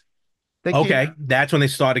 S that came Okay. out. That's when they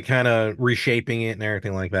started kind of reshaping it and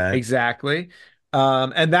everything like that. Exactly.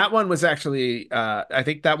 And that one was actually, I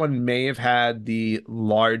think that one may have had the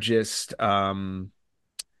largest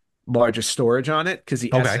storage on it because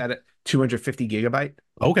the S Okay. had a 250 gigabyte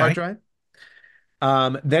hard Okay. drive.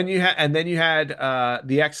 Then you had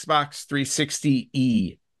the Xbox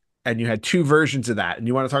 360E, and you had 2 versions of that. And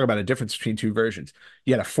you want to talk about a difference between 2 versions?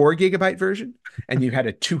 You had a 4 gigabyte version, and you had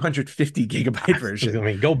a 250 gigabyte I version.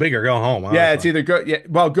 mean, go big or go home, Yeah, it's honestly. either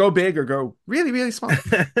go big or go really, really small.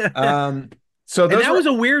 Um, so And those that were was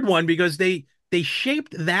a weird one because they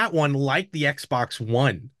shaped that one like the Xbox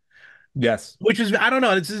One, yes. which is I don't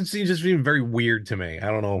know, it seems just even very weird to me. I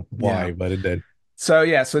don't know Yeah. why, but it did. So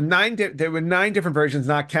yeah, so there were 9 different versions,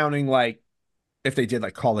 not counting like if they did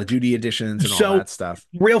like Call of Duty editions and all So that stuff.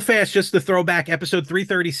 real fast, just to throw back episode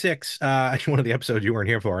 336, actually one of the episodes you weren't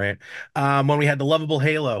here for, right? When we had the lovable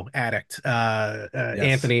Halo addict, Yes.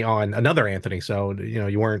 Anthony on another Anthony. So,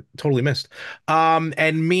 you weren't totally missed.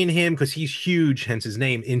 And me and him, because he's huge, hence his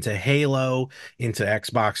name, into Halo, into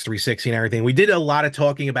Xbox 360 and everything. We did a lot of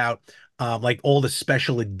talking about like all the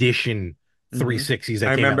special edition hmm 360s that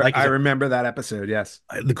I came out. remember Like I I said, remember that episode. Yes.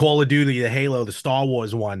 the Call of Duty, the Halo, the Star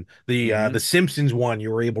Wars one, the hmm Simpsons one,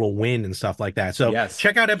 you were able to win and stuff like that. So Yes.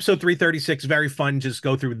 check out episode 336. Very fun. Just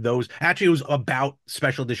go through those. Actually, it was about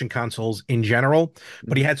special edition consoles in general,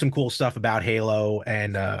 but he hmm had some cool stuff about Halo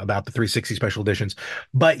and about the 360 special editions.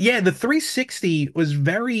 But yeah, the 360 was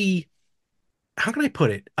very, how can I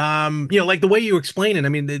put it? Like the way you explain it. I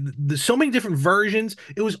mean, so many different versions.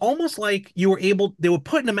 It was almost like they were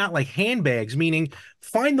putting them out like handbags, meaning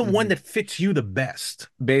find the one hmm that fits you the best.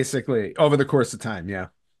 Basically, over the course of time, yeah.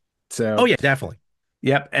 Oh So, yeah, definitely.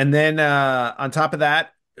 yep. And then on top of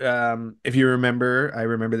that, if you remember, I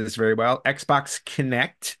remember this very well, Xbox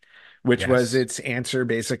Connect, which was Yes. its answer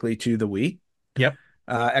basically to the Wii. Yep.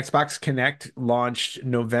 Xbox Connect launched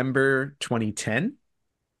November 2010.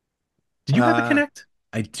 Did you have a Uh, Connect?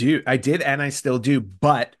 I did, and I still do,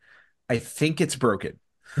 but I think it's broken.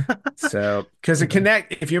 So, because the Okay.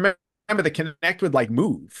 Connect, if you remember, the Connect would like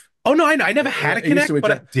move. Oh no, I never had a It used to Connect,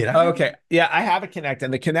 but adjust. did I? Oh, okay, yeah, I have a Connect,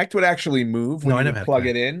 and the Connect would actually move No, when I you never would had a plug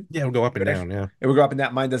it Connect. in. Yeah, it would go up It and would actually, down. Yeah. it would go up and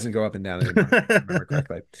down. Mine doesn't go up and down anymore, if I remember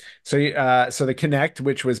correctly. So the Connect,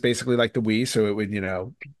 which was basically like the Wii, so it would,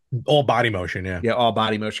 All body motion. Yeah. yeah, all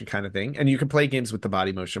body motion kind of thing, and you could play games with the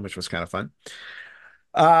body motion, which was kind of fun.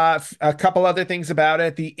 A couple other things about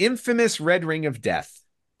it. The infamous Red Ring of Death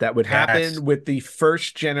that would Yes. happen with the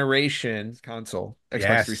first generation console, Xbox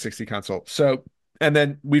Yes. 360 console. So, and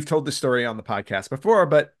then we've told the story on the podcast before,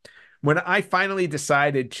 but when I finally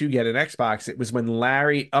decided to get an Xbox, it was when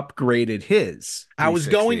Larry upgraded his I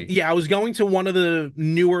 360. was going to one of the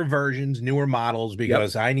newer versions, newer models Yep.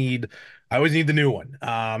 because I always need the new one.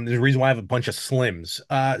 There's a reason why I have a bunch of slims.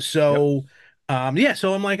 Yep. Yeah,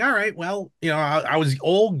 so I'm like, all right, well, I was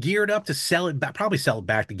all geared up to sell it back, probably sell it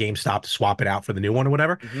back to GameStop to swap it out for the new one or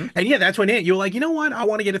whatever. hmm And yeah, that's when you were like, you know what? I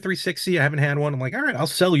want to get a 360. I haven't had one. I'm like, all right, I'll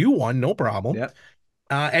sell you one, no problem. Yep.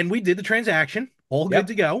 And we did the transaction, all good Yep.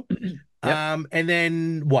 to go. Yep. And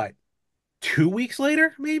then what? 2 weeks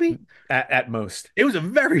later, maybe? At most. It was a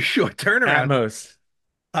very short At turnaround. most.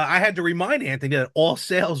 I had to remind Anthony that all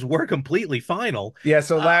sales were completely final. Yeah,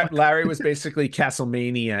 so Uh, Larry was basically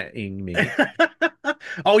Castlemania-ing me.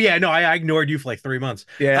 oh yeah, no, I ignored you for like 3 months.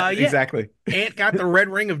 Yeah, Yeah, exactly. Ant got the red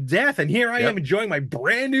ring of death, and here I am Yep. enjoying my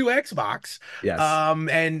brand new Xbox. Yes. And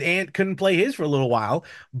Ant couldn't play his for a little while,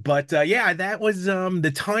 but yeah, that was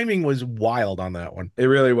the timing was wild on that one. It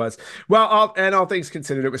really was. Well, all things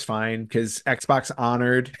considered, it was fine because Xbox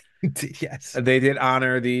honored. Yes. They did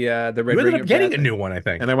honor the You Red ended Ring up of getting Death, a new one, I and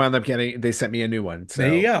think. I wound up getting. They sent me a new one,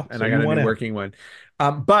 There you so go. and So I you got a won new out. working one.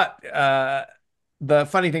 But the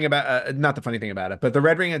funny thing about not the funny thing about it, but the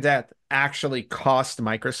Red Ring of Death actually cost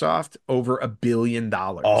Microsoft over $1 billion.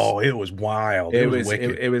 Oh, it was wild. It was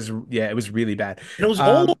wicked. It was yeah, it was really bad. And it was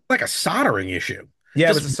all Um, like a soldering issue.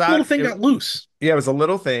 yeah, it Just was a one little side. thing got loose. Yeah, it was a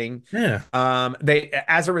little thing. Yeah. They,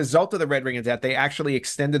 as a result of the Red Ring of Death, they actually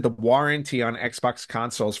extended the warranty on Xbox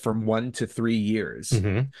consoles from 1 to 3 years.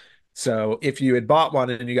 Hmm. So if you had bought one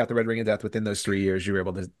and you got the Red Ring of Death within those 3 years, you were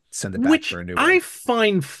able to send it back Which for a new I one.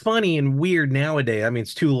 find funny and weird nowadays. I mean,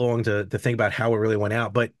 it's too long to think about how it really went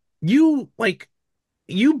out, but you like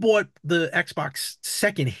you bought the Xbox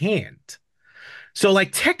secondhand. So like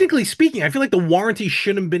technically speaking, I feel like the warranty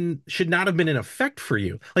should not have been in effect for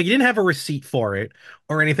you. Like you didn't have a receipt for it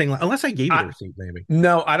or anything unless I gave you the I, receipt, maybe.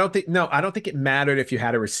 no, I don't think it mattered if you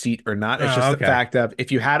had a receipt or not. It's Oh, just the okay. fact of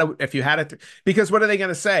if you had it, because what are they going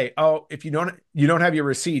to say? Oh, if you don't have your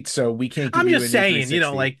receipt, so we can't give I'm you just a new saying,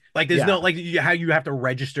 360. like there's no Yeah. like how you have to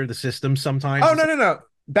register the system sometimes Oh and no, stuff. no, no.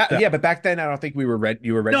 So, Yeah, but back then I don't think we were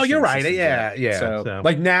you were no, you're registering right. systems yet. Yeah, yeah. So So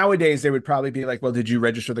like nowadays they would probably be like, "Well, did you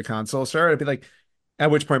register the console, sir?" I'd be like, at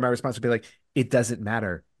which point my response would be like, "It doesn't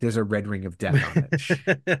matter. There's a red ring of death on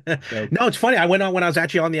it." So, no, it's funny. I went on when I was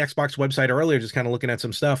actually on the Xbox website earlier, just kind of looking at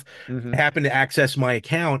some stuff. I mhm. happened to access my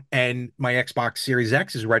account, and my Xbox Series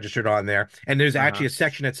X is registered on there. And there's actually Uh-huh. a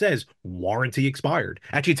section that says warranty expired.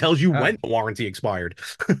 Actually tells you when Oh, the warranty expired.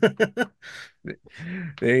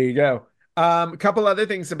 there you go. A couple other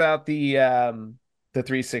things about the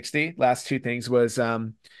 360. Last two things was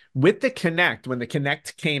with the Kinect, when the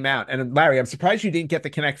Kinect came out, and Larry, I'm surprised you didn't get the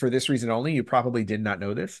Kinect for this reason only. You probably did not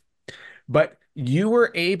know this, but you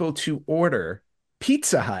were able to order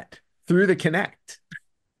Pizza Hut through the Kinect.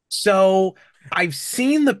 So I've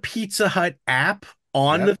seen the Pizza Hut app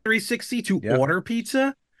on the Yep, 360 to yep, order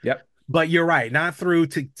pizza, yep, but you're right, not through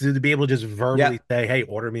to be able to just verbally yep. say, "Hey,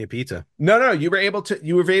 order me a pizza." No, no, you were able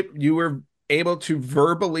to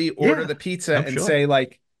verbally order Yeah, the pizza I'm and sure. say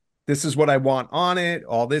like, this is what I want on it,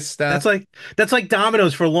 all this That's stuff. like that's like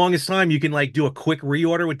Domino's for the longest time. You can like do a quick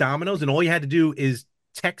reorder with Domino's, and all you had to do is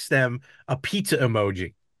text them a pizza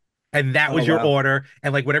emoji, and that Oh was your wow, order.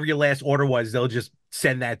 And like whatever your last order was, they'll just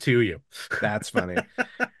send that to you. that's funny.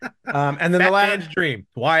 And then Fat man's dream.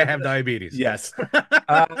 Why I have diabetes. yes,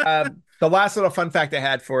 the last little fun fact I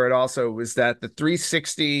had for it also was that the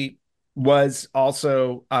 360 was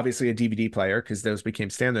also obviously a DVD player because those became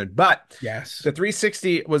standard, but Yes. the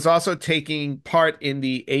 360 was also taking part in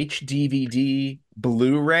the HDVD I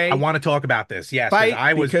Blu-ray want to talk about this. Yes, because fight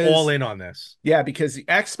I was all because in on this. yeah, because the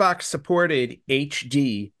Xbox supported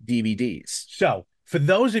HD DVDs. So, for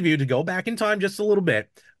those of you to go back in time just a little bit,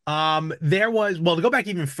 there was, well, to go back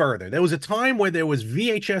even further, there was a time where there was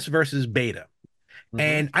VHS versus beta. Hmm.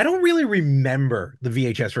 And I don't really remember the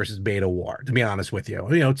VHS versus beta war, to be honest with you.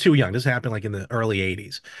 You know, too young. This happened like in the early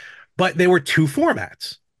 80s. But there were two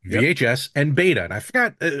formats, Yep. VHS and beta. And I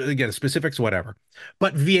forgot, again, specifics, whatever.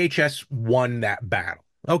 But VHS won that battle.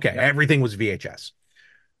 Okay, Yep. everything was VHS.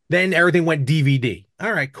 Then everything went DVD.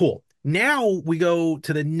 All right, cool. Now we go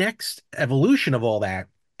to the next evolution of all that,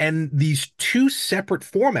 and these two separate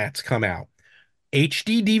formats come out,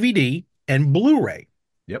 HD DVD and Blu-ray.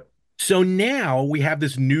 Yep. So now we have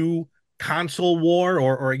this new console war,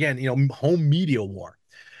 or again, home media war.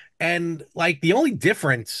 And like the only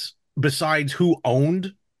difference besides who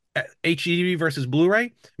owned HD versus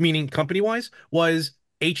Blu-ray, meaning company-wise, was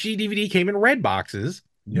HD DVD came in red boxes,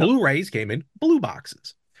 Yep. Blu-rays came in blue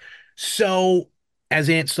boxes. So, as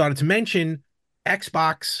Ant started to mention,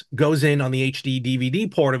 Xbox goes in on the HD DVD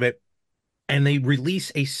port of it, and they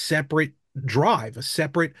release a separate drive, a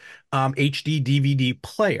separate HD DVD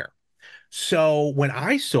player. So when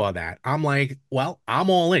I saw that, I'm like, well, I'm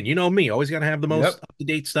all in. You know me, always got to have the most Yep.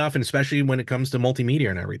 up-to-date stuff, and especially when it comes to multimedia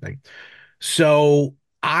and everything. So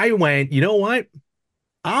I went, you know what?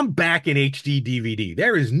 I'm back in HD DVD.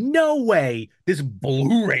 There is no way this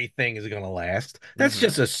Blu-ray thing is going to last. That's Hmm.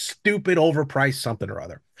 just a stupid, overpriced something or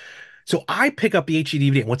other. So I pick up the HD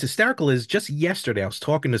DVD. And what's hysterical is just yesterday I was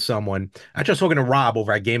talking to someone. I was talking to Rob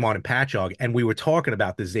over at Game On and Patchog, and we were talking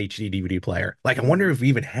about this HD DVD player. Like, I wonder Hmm. if we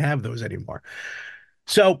even have those anymore.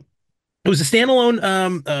 So it was a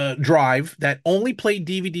standalone drive that only played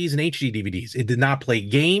DVDs and HD DVDs. It did not play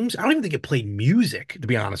games. I don't even think it played music, to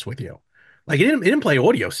be honest with you. Like it didn't play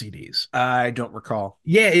audio CDs. I don't recall.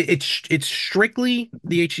 Yeah, it's strictly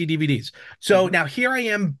the HD DVDs. So Hmm. now here I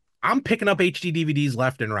am. I'm picking up HD DVDs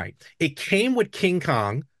left and right. It came with King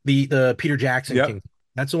Kong, the Peter Jackson Yep. King.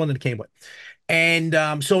 That's the one that it came with.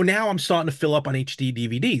 And so now I'm starting to fill up on HD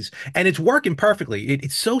DVDs, and it's working perfectly.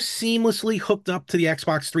 It's so seamlessly hooked up to the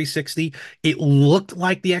Xbox 360. It looked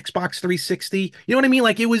like the Xbox 360. You know what I mean?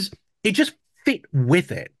 Like it just fit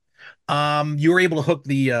with it. You were able to hook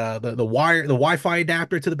the Wi-Fi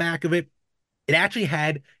adapter to the back of it. It actually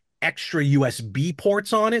had extra USB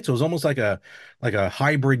ports on it, so it was almost like a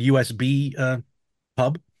hybrid USB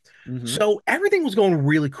hub. Hmm. So everything was going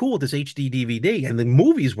really cool with this HD DVD, and the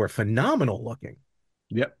movies were phenomenal looking.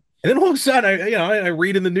 Yep. And then all of a sudden, I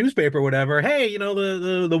read in the newspaper, or whatever. Hey,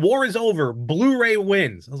 the war is over. Blu-ray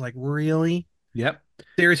wins. I was like, really? Yep.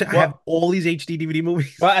 Seriously, I have Well, all these HD DVD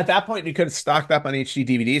movies. well, at that point, you could have stocked up on HD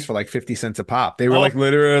DVDs for like 50 cents a pop. They were Oh, like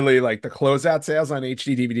literally like the closeout sales on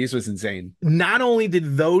HD DVDs was insane. not only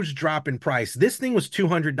did those drop in price, this thing was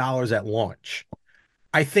 $200 at launch.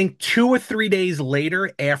 I think 2 or 3 days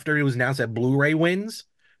later, after it was announced that Blu-ray wins,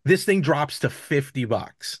 this thing drops to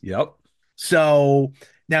 $50. Yep. So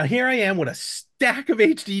now here I am with a stack of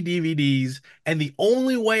HD DVDs, and the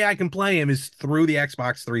only way I can play them is through the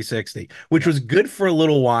Xbox 360, which Yep. was good for a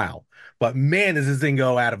little while. But man, does this thing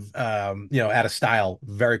go out of style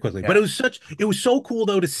very quickly. But Yeah. it was so cool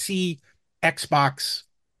though to see Xbox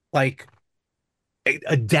like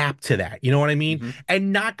adapt to that. You know what I mean? Hmm.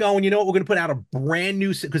 And not going, we're going to put out a brand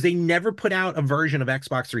new, because they never put out a version of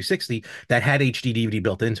Xbox 360 that had HD DVD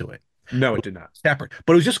built into it. No, it did not. Separate.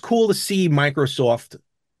 But it was just cool to see Microsoft,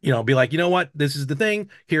 be like, you know what? This is the thing.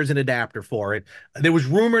 Here's an adapter for it. There was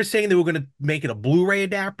rumors saying they were going to make it a Blu-ray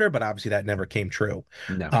adapter, but obviously that never came true.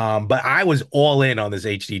 No. But I was all in on this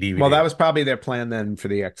HD Well, that DVD. was probably their plan then for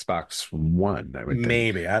the Xbox One, I would think.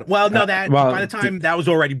 Maybe. Well, no, that by the Well, time that was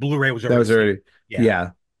already Blu-ray was that already. was already, Yeah. yeah.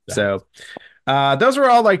 So So, those were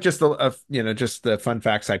all like just just the fun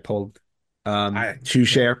facts I pulled, I to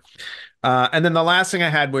share. And then the last thing I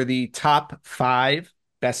had were the top five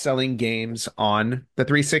best-selling games on the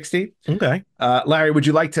 360. okay. Larry, would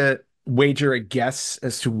you like to wager a guess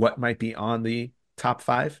as to what might be on the top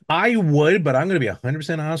five? I would, but I'm going to be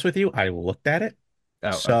 100% honest with you. I looked at it. Oh,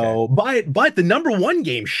 okay. So, but the number one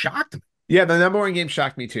game shocked me. Yeah, the number one game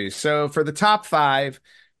shocked me too. So for the top five,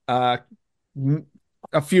 uh, m-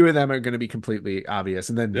 a few of them are going to be completely obvious,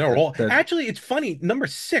 and then They're all the actually. It's funny. Number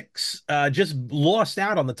six just lost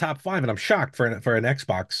out on the top five, and I'm shocked for an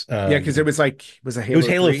Xbox. yeah, because it was a It was Halo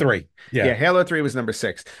Halo 3. 3. Yeah, Yeah. Halo 3 was number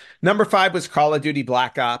six. Number five was Call of Duty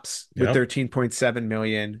Black Ops with Yep. 13.7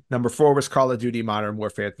 million. Number four was Call of Duty Modern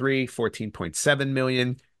Warfare 3, 14.7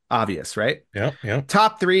 million. Obvious, right? Yep. Yep.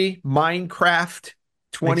 Top three, Minecraft,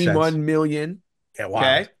 Makes sense. 21 million. Yeah. Wow.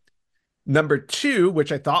 Okay. Number two,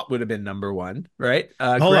 which I thought would have been number one, right?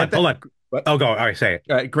 Hold on. Hold on. What? Oh, go. All right. Say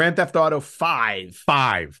it. Grand Theft Auto 5.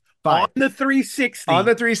 Five on 5. the 360. On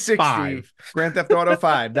the 360, Five. Grand Theft Auto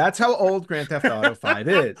 5. That's how old Grand Theft Auto 5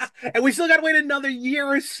 is. And we still got to wait another year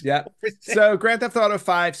or so. Yeah. So Grand Theft Auto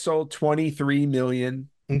 5 sold 23 million,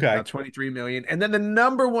 Okay. about 23 million. And then the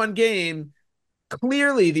number one game,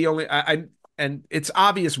 clearly the only and it's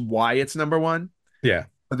obvious why it's number one Yeah.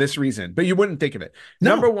 for this reason, but you wouldn't think of it.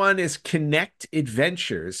 No. Number one is Connect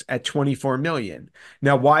Adventures at 24 million.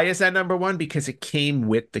 Now, why is that number one? Because it came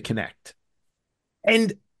with the Connect.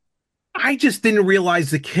 And I just didn't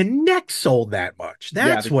realize the Kinect sold that much. Yeah,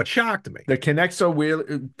 That's what shocked me. the Connect so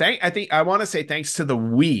weird. I think I want to say thanks to the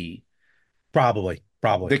Wii, Probably.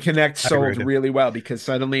 the Connect I agree sold with you. really well because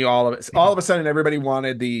suddenly all of a sudden everybody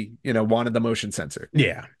wanted the motion sensor.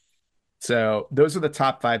 Yeah. So those are the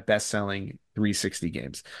top five best selling 360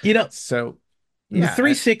 games. You know, So the yeah,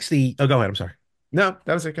 360. Oh, go ahead. I'm sorry. no,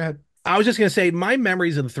 that was it. Go ahead. I was just gonna say my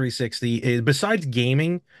memories of the 360 is, besides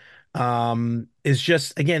gaming, is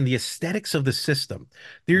just again the aesthetics of the system.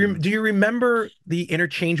 Do you remember the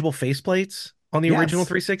interchangeable faceplates on the original Yes.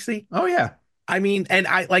 360? Oh yeah. I mean, and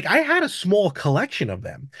I had a small collection of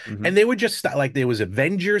them, Mhm. and they were just like there was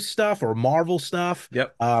Avengers stuff or Marvel stuff.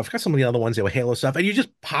 Yep. I forgot some of the other ones. They were Halo stuff, and you just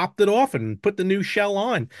popped it off and put the new shell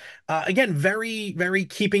on. Again, very, very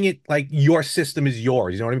keeping it like your system is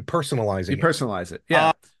yours. You know what I mean? You Personalizing it. personalize it.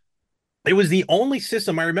 Yeah. It was the only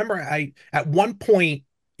system I remember. I at one point,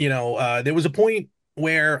 there was a point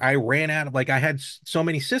where I ran out of, like, I had so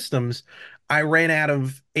many systems, I ran out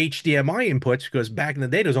of HDMI inputs because back in the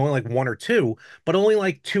day there was only like one or two, but only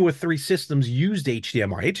like two or three systems used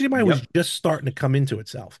HDMI. HDMI was Yep. just starting to come into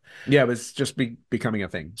itself. Yeah. It was just becoming a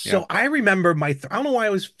thing. So I remember I don't know why I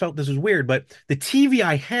always felt this was weird, but the TV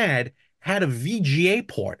I had a VGA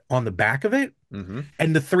port on the back of it. Yeah. Hmm.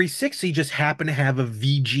 And the 360 just happened to have a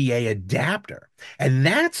VGA adapter. And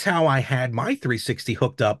that's how I had my 360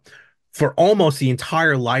 hooked up for almost the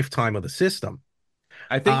entire lifetime of the system.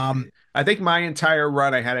 I think Um, I think my entire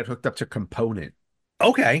run I had it hooked up to Component.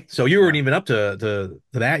 Okay, so you weren't Yeah. even up to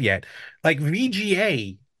that yet. Like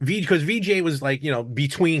VGA, because VGA was like,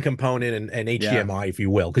 between component and Yeah. HDMI, if you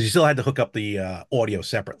will, because you still had to hook up the audio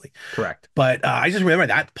separately. Correct. But I just remember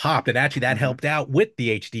that popped, and actually that Hmm. helped out with the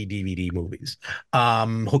HD DVD movies,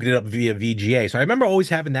 hooking it up via VGA. So I remember always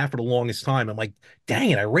having that for the longest time. I'm like, dang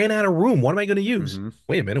it, I ran out of room. What am I going to use? Hmm.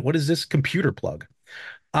 Wait a minute, what is this computer plug?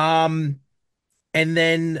 Um, and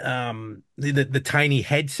then the tiny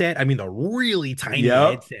headset. I mean, the really tiny Yep.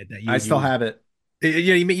 headset that you I would still use. have it.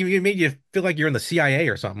 You made you feel like you're in the CIA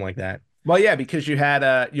or something like that. Well, yeah, because you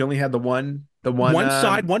only had the one One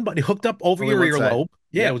side, one button hooked up over only your one side. earlobe.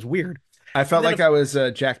 Yeah, it Yep. was weird. I And felt then, like I was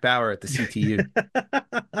Jack Bauer at the CTU.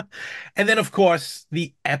 and then of course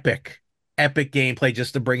the epic gameplay.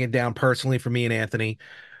 Just to bring it down personally for me and Anthony,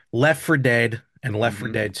 Left 4 Dead and Left 4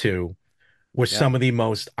 Hmm. Dead 2 were some Yep. of the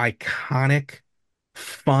most iconic,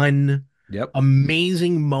 fun, Yep.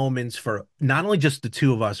 amazing moments for not only just the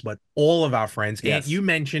two of us, but all of our friends. And Yes. you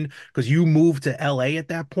mentioned because you moved to LA at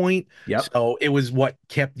that point. Yep. So it was what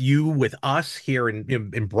kept you with us here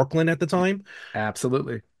in Brooklyn at the time.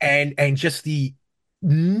 Absolutely. And just the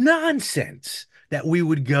nonsense that we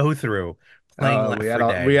would go through playing Oh, Left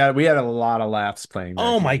 4 Dead. we had a lot of laughs playing that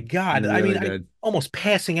Oh my game. We God. I mean, really I did. almost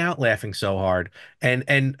passing out laughing so hard. And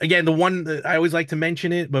again, the one that I always like to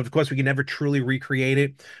mention it, but of course we can never truly recreate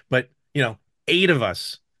it. But, 8 of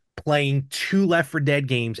us playing two Left 4 Dead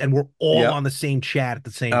games and we're all on Yep. the same chat at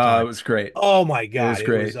the same Oh, it time. was great. Oh my It God, was it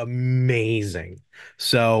was great. amazing.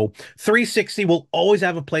 So 360 will always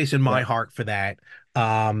have a place in my Yep. heart for that.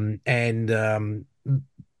 And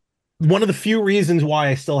one of the few reasons why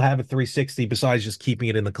I still have a 360, besides just keeping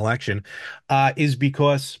it in the collection, is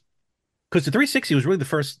because the 360 was really the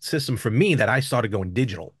first system for me that I started going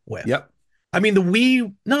digital with. Yep. I mean, the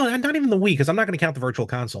Wii, no, not even the Wii, because I'm not going to count the Virtual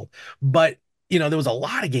Console. But there was a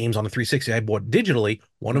lot of games on the 360 I bought digitally,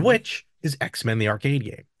 one of Hmm. which is X-Men, the arcade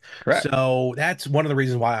game. Correct. So that's one of the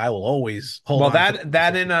reasons why I will always hold Well, on to the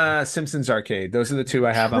that 360. and Simpsons Arcade. Those are the two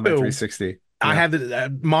I have on my True, 360. I Yeah.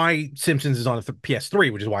 have my Simpsons is on the PS3,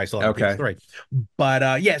 which is why I still have the Okay. PS3.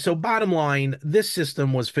 But yeah, so bottom line, this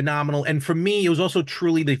system was phenomenal, and for me, it was also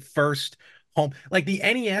truly the first home. Like the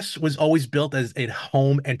NES was always built as a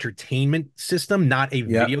home entertainment system, not a Yep.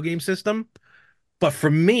 video game system. But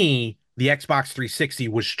for me, the Xbox 360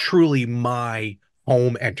 was truly my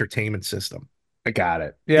home entertainment system. I got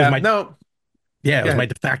it. It was Yeah. my No. Yeah, it was Yeah. my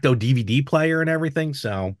de facto DVD player and everything.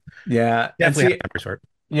 So Yeah. And definitely have see, memories for it.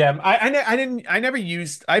 yeah, I didn't I never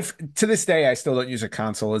used I've to this day I still don't use a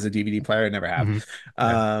console as a DVD player. I never have. Hmm.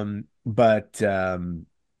 Yeah. But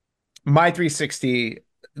my 360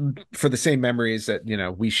 for the same memories that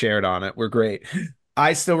we shared on it were great.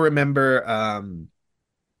 I still remember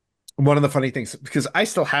one of the funny things because I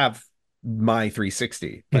still have my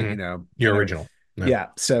 360, but Hmm. Your and every original. Yeah. yeah.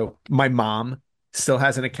 So my mom still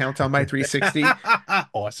has an account on my 360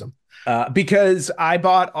 Awesome. because I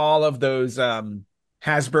bought all of those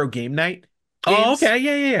Hasbro Game Night Oh, games. okay.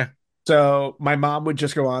 Yeah, yeah, yeah. So my mom would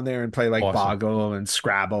just go on there and play like Awesome. Boggle and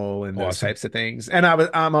Scrabble and those Awesome. types of things. And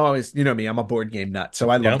I'm always, me, I'm a board game nut, so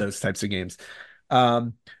I love Yep. those types of games.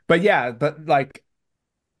 Um, but yeah, but like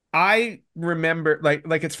I remember like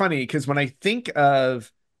it's funny because when I think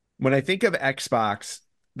of Xbox,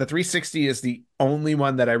 the 360 is the only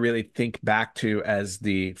one that I really think back to as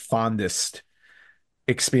the fondest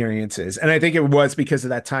experiences. And I think it was because of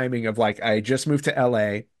that timing of like I just moved to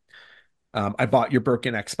LA. I bought your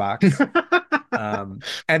broken Xbox.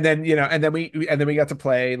 And then we got to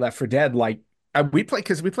play Left 4 Dead like we played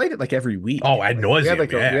it like every Oh, week. ad Like we had nauseum.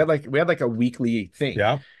 like a we Yeah. had like we had like a weekly thing,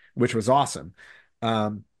 Yeah. which was awesome.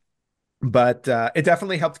 Um, but it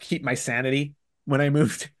definitely helped keep my sanity when I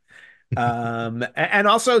moved. And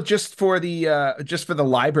also just for the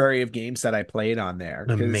library of games that I played on there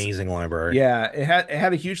An because amazing library. yeah, it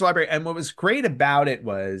had a huge library. And what was great about it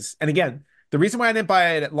was, and again, the reason why I didn't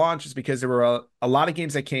buy it at launch is because there were a lot of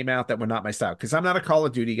games that came out that were not my style. Because I'm not a Call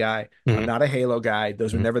of Duty guy. I'm Hmm. not a Halo guy.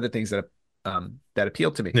 Those were Hmm. never the things that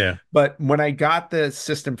appealed to me. Yeah. But when I got the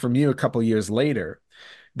system from you a couple years later,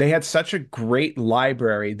 they had such a great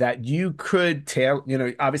library that you could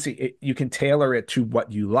obviously you can tailor it to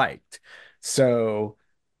what you liked. So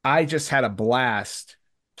I just had a blast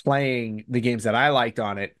playing the games that I liked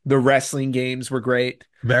on it. The wrestling games were great.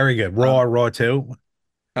 Very good. Raw, Um, Raw too.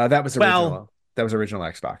 that was Well, original. That was original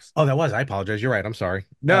Xbox. oh, that was. I apologize. You're right. I'm sorry.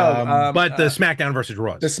 No, But the SmackDown versus the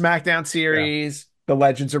Raws. SmackDown Yeah. series, the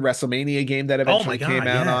Legends of WrestleMania game that Oh my eventually came God.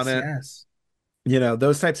 out on Yes. it. Yes.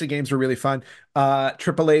 Those types of games were really fun.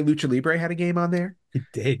 AAA Lucha Libre had a game on there. It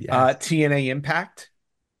did. Yes. TNA Impact.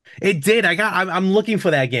 It did. I'm looking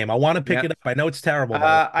for that game. I want to pick Yeah. it up. I know it's terrible, but I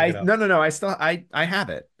want to pick I it up. no no no. I have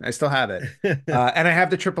it. I still have it. And I have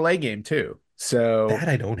the AAA game too. So That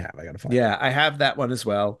I don't have. I gotta find yeah, I have that one as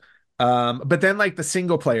well. But then like the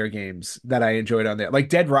single player games that I enjoyed on there, like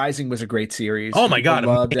Dead Rising was a great series. Oh my People God,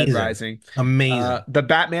 love Dead amazing. Rising. Amazing. The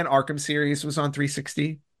Batman Arkham series was on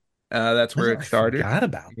 360. That's where it I started. forgot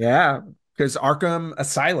about Yeah, because Arkham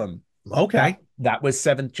Asylum, that. Okay. that was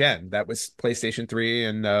seventh gen. That was PlayStation 3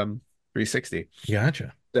 and 360.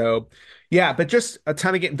 Gotcha. So yeah, but just a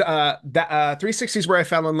ton of games. That 360 is where I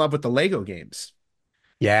fell in love with the Lego games.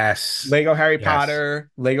 Yes. Lego Harry Yes.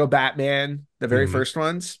 Potter, Lego Batman, the very Mhm. first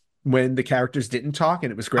ones when the characters didn't talk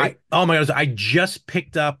and it was I great. oh my God, I just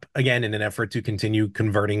picked up again in an effort to continue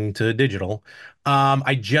converting to digital.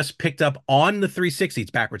 I just picked up on the 360,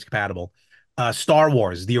 it's backwards compatible. Star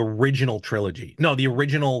Wars, the original trilogy. No, the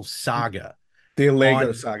original saga The Lego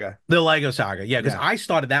on Saga. the Lego Saga. Yeah, because Yeah. I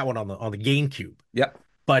started that one on the GameCube, Yep.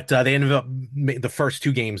 but they ended up the first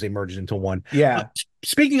two games they merged into one. Uh, Yeah.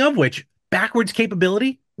 Speaking of which, backwards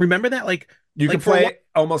capability. Remember that? You can Like for play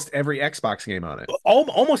almost every Xbox game on it.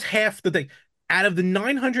 almost half the thing out of the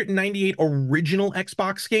 998 original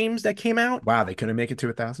Xbox games that came out, Wow, they couldn't make it to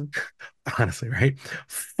 1,000. honestly, right?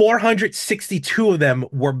 462 of them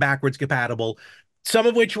were backwards compatible, some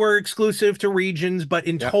of which were exclusive to regions, but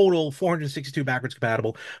in Yep, total, 462 backwards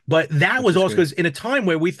compatible. But that which was is also great. because in a time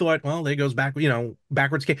where we thought, well, there goes back,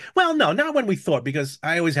 backwards. Well, no, not when we thought, because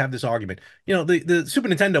I always have this argument. The Super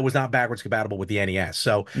Nintendo was not backwards compatible with the NES.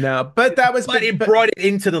 So, No, but that was but it brought it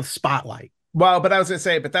into the spotlight. well, but I was gonna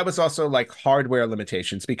say, but that was also like hardware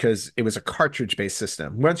limitations because it was a cartridge-based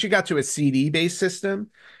system. Once you got to a CD-based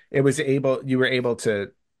system, you were able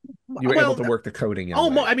Well, to work the coding in a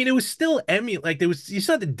almost. way. I mean, it was still like there was. You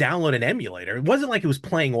still had to download an emulator. It wasn't like it was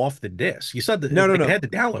playing off the disc. You said that No, no, like it no. had to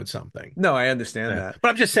download something. No, I understand Yeah. that. But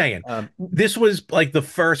I'm just saying, Um, this was like the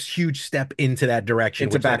first huge step into that direction,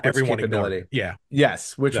 into which then backwards everyone ignored. capability. Yeah.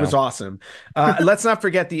 Yes, which was So, awesome. Let's not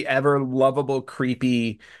forget the ever lovable,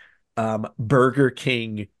 creepy Burger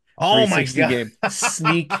King oh my 360 God, game.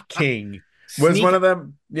 Sneak King was one Sneak. of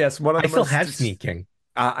them. Yes, one of I the still most. have Sneaking.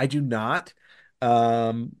 I do not.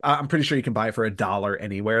 I'm pretty sure you can buy it for $1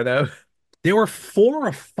 anywhere though. There were 4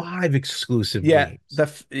 or 5 exclusive Yeah,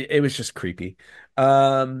 games. it was just creepy.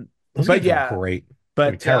 Um, Those but games were yeah, great. I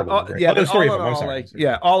mean, but terrible, but great. yeah, Oh, but there's three all of in them. I'm all, sorry. like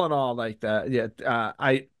yeah, all in all, like that. Yeah,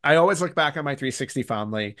 I always look back on my 360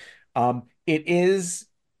 fondly. It is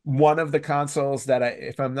one of the consoles that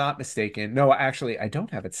if I'm not mistaken, no, actually, I don't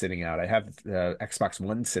have it sitting out. I have Xbox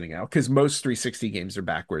One sitting out because most 360 games are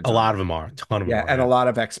backwards A on lot it. of them are. A ton of them Yeah, are. and a Yeah. lot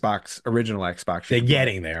of original Xbox you They're can play.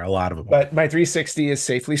 getting there. A lot of them are. But my 360 is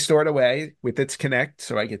safely stored away with its Kinect,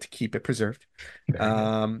 so I get to keep it preserved. Very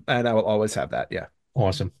good. And I will always have that. Yeah.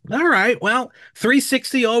 Awesome. All right. Well,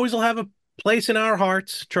 360 always will have a place in our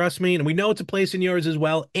hearts, trust me, and we know it's a place in yours as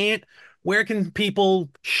well. And where can people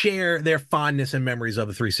share their fondness and memories of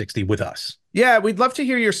the 360 with us? Yeah, we'd love to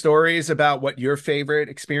hear your stories about what your favorite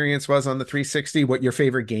experience was on the 360, what your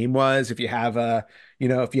favorite game was. If you have a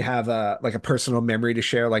like a personal memory to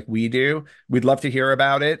share like we do, we'd love to hear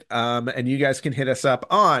about it. And you guys can hit us up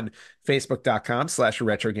on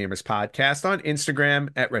Facebook.com/Retro Gamers Podcast, on Instagram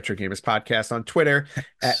at Retro Gamers Podcast, on Twitter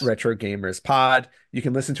at Retro Gamers Pod. You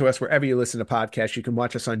can listen to us wherever you listen to podcasts. You can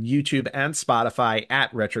watch us on YouTube and Spotify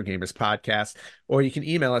at Retro Gamers Podcast, or you can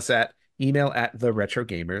email us at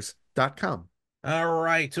email@theretrogamers.com. All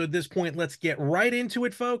right. So at this point, let's get right into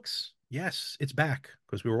it, folks. Yes, it's back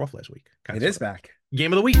because we were off last week. Kind It of is back.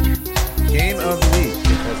 Game of the week. Game of the week. It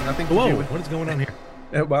has nothing to Whoa, do with. what is going on here?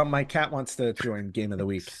 Well, my cat wants to join Game of the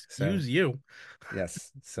Week. So Excuse you.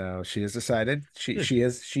 yes, so she has decided Good.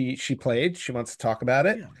 she played. She wants to talk about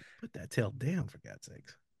it. Yeah, put that tail down for God's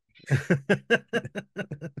sakes.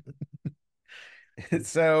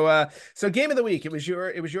 So Game of the Week. It was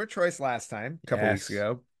your choice last time, a couple weeks Yes.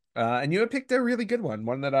 ago, and you had picked a really good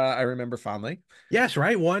one that I remember fondly. Yes,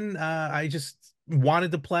 right. One I just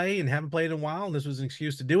wanted to play and haven't played in a while, and this was an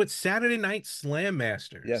excuse to do it. Saturday Night Slam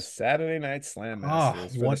Masters. Yes, Saturday Night Slam Oh,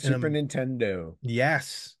 Masters for the what Super Nintendo.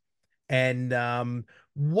 yes. And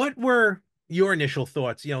what were your initial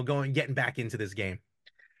thoughts, getting back into this game?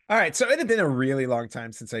 All right, so it had been a really long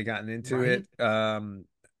time since I gotten into Right. it.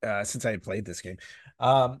 Since I had played this game.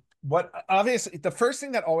 What obviously the first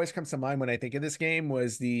thing that always comes to mind when I think of this game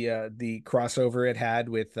was the crossover it had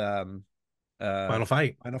with Final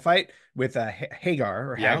Fight. Final Fight with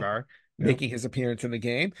Hagar or Yeah. Hagar Yeah. making his appearance in the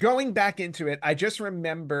game. Going back into it, I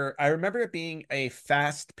remember it being a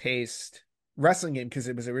fast-paced wrestling game because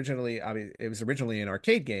it was originally an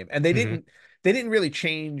arcade game, and they Mhm. didn't they didn't really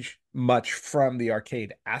change much from the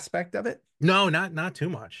arcade aspect of it. No, not too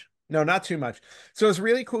much. No, not too much. So it's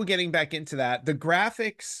really cool getting back into that. The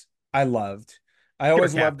graphics I loved. I Pure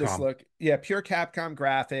always loved this Capcom. look. Yeah, pure Capcom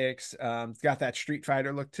graphics. It's got that Street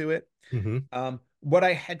Fighter look to it. Hmm. What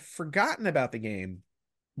I had forgotten about the game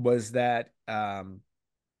was that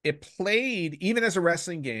it played, even as a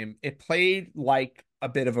wrestling game, it played like a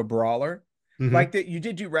bit of a brawler. Hmm. Like that, you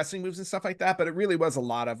did do wrestling moves and stuff like that, but it really was a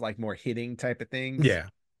lot of like more hitting type of things. Yeah.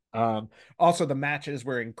 Um, Also the matches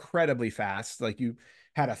were incredibly fast. Like you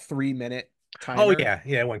had a 3 minute Oh timer yeah,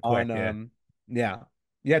 yeah, it went quick. on Yeah. yeah.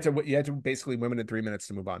 You had to basically win in 3 minutes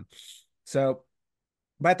to move on. So,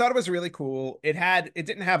 but I thought it was really cool. It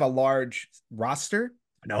didn't have a large roster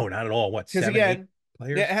No, not at all. What, because seven, eight again,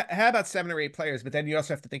 players? yeah, had about 7 or 8 players, but then you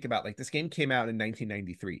also have to think about like this game came out in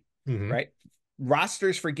 1993, Hmm. right?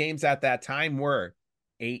 Rosters for games at that time were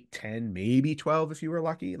 8, 10, maybe 12 if you were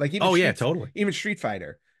lucky. Like Oh yeah, totally. Even Street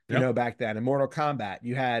Fighter, Yep. back then, and Mortal Kombat,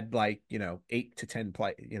 you had like, 8 to 10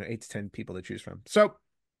 people to choose from. So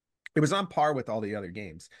it was on par with all the other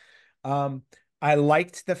games. Um, I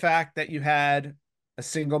liked the fact that you had a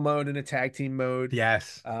single mode and a tag team mode.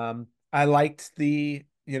 Yes. I liked I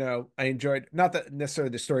enjoyed not the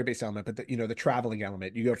necessarily the story-based element, but the traveling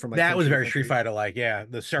element. You go from like That was country to very Street country. Fighter like. Yeah,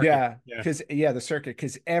 the circuit. Yeah, Yeah. the circuit,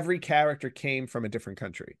 because every character came from a different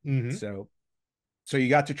country. Hmm. So you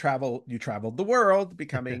got to travel, you traveled the world,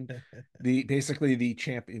 becoming basically the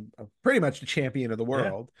champion, pretty much the champion of the Yeah.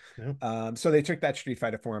 world. Yeah. So they took that Street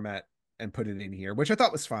Fighter format and put it in here, which I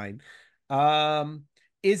thought was fine. Um,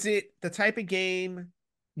 is it the type of game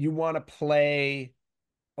you want to play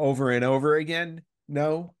over and over again?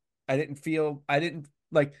 No, I didn't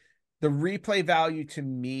like the replay value to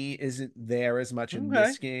me isn't there as much in Okay.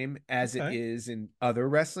 this game as it Okay. is in other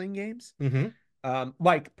wrestling games. Hmm.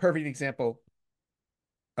 Like perfect example,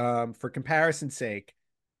 for comparison's sake,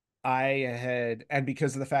 I had, and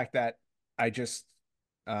because of the fact that I just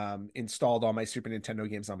installed all my Super Nintendo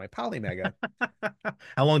games on my Polymega,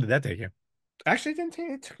 How long did that take you? actually it didn't take,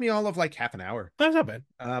 it took me all of like half an hour. That's not bad.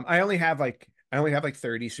 I only have like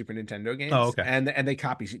 30 Super Nintendo Oh, games, okay. and they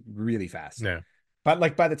copy really fast. Yeah. But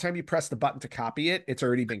like by the time you press the button to copy it, it's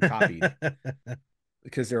already been copied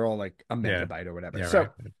because they're all like a Yeah. megabyte or whatever. Yeah. So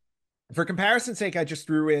Right. for comparison's sake, I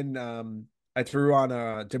threw on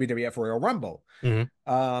a WWF Royal Rumble,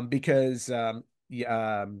 Hmm. because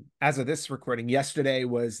as of this recording, yesterday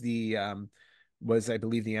was I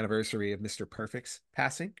believe the anniversary of Mr. Perfect's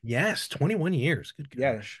passing. Yes. 21 years. Good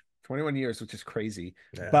Yeah, gosh. 21 years, which is crazy.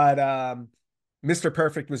 Yeah. But Mr.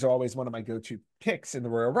 Perfect was always one of my go-to picks in the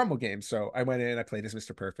Royal Rumble game. So I went in, I played as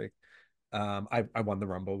Mr. Perfect. I won the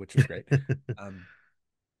Rumble, which was great. Um,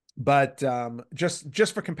 but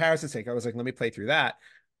just for comparison's sake, I was like, let me play through that.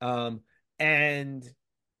 And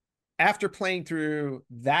after playing through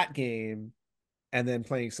that game and then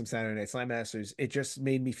playing some Saturday Night Slam Masters, it just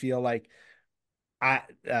made me feel like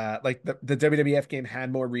the WWF game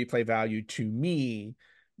had more replay value to me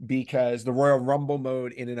because the Royal Rumble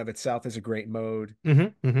mode in and of itself is a great mode. Hmm.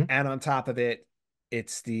 Hmm. And on top of it,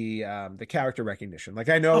 it's the character recognition. Like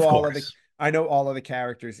Of course. I know all of the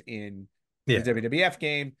characters in the Yeah. WWF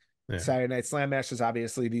game. Yeah. Saturday Night Slam Masters,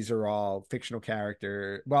 obviously, these are all fictional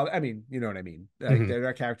character. Well, I mean, you know what I mean. Like Hmm. they're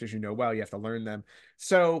not characters you know well. You have to learn them.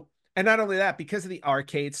 So, and not only that, because of the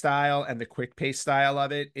arcade style and the quick pace style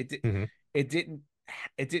of it, Hmm. it didn't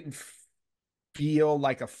it didn't feel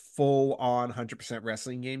like a full on 100%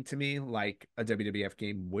 wrestling game to me, like a WWF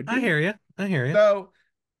game would I be. hear you. I hear you. So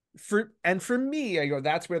for me, I go,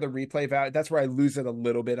 that's where the replay value, that's where I lose it a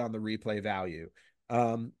little bit on the replay value.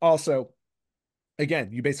 Also, again,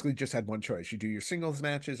 you basically just had one choice. You do your singles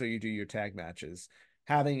matches or you do your tag matches.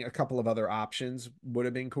 Having a couple of other options would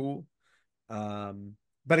have been cool.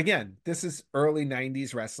 But again, this is early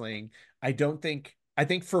 90s wrestling. I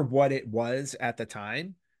think for what it was at the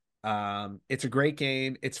time, it's a great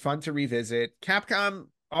game. It's fun to revisit. Capcom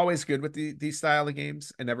always good with these style of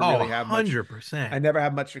games. Oh, 100%. I never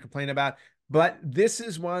have much to complain about. But this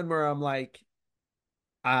is one where I'm like,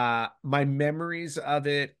 my memories of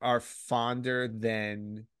it are fonder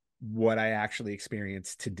than what I actually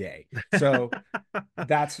experienced today. So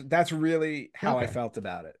that's really how I Okay. felt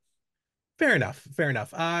about it. Fair enough. Fair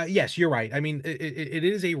enough. Yes, you're right. I mean, it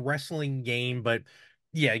is a wrestling game, but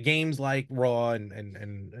yeah, games like Raw and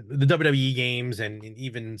the WWE games and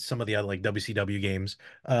even some of the other like WCW games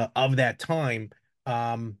of that time,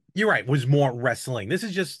 you're right, was more wrestling. This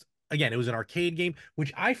is just again, it was an arcade game,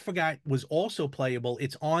 which I forgot was also playable.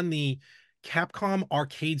 It's on the Capcom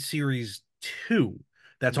Arcade Series 2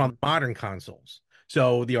 that's on Mhm. modern consoles.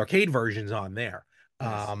 So the arcade version's on there.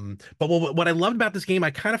 Yes. But what I loved about this game,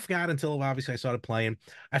 I kind of forgot until obviously I started playing.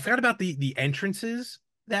 I forgot about the entrances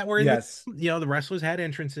that were in the, Yes. the wrestlers had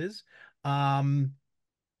entrances. Um,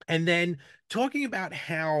 and then talking about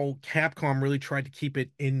how Capcom really tried to keep it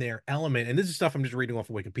in their element, and this is stuff I'm just reading off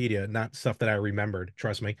of Wikipedia, not stuff that I remembered,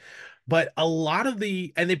 trust me. But a lot of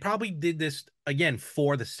and they probably did this again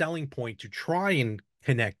for the selling point to try and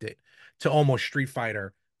connect it to almost Street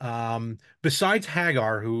Fighter. Besides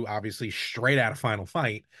Hagar, who obviously straight out of Final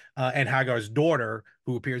Fight, and Hagar's daughter,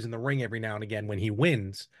 who appears in the ring every now and again when he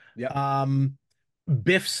wins. Yep. Um,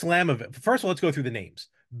 Biff Slamovich. First of all, let's go through the names.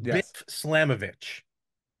 Biff Yes. Slamovich.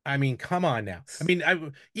 I mean, come on now. I mean,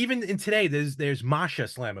 even in today, there's Masha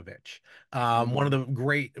Slamovich, one of Hmm. the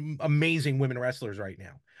great, amazing women wrestlers right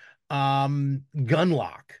now.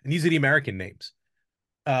 Gunlock, and these are the American names.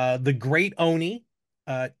 The Great Oni,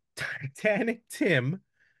 Titanic Tim,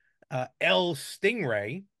 El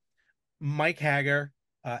Stingray, Mike Hager,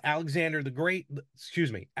 Alexander the Great.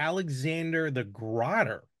 Excuse me, Alexander the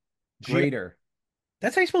Grotter. G. Greater.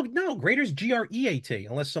 That's how you spell. No, Greater's Great,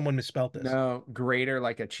 unless someone misspelled this. No, greater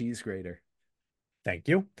like a cheese grater. Thank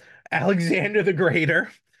you. Alexander the Greater,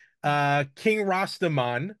 King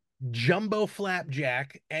Rastaman, Jumbo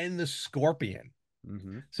Flapjack, and the Scorpion.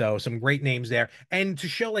 Hmm. So some great names there. And to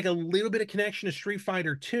show like a little bit of connection to Street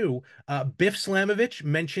Fighter 2, Biff Slamovich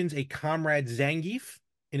mentions a comrade Zangief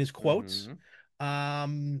in his quotes.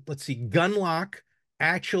 Hmm. Let's see, Gunlock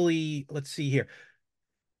actually, let's see here.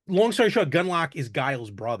 Long story short, Gunlock is Guile's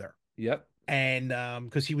brother. Yep. And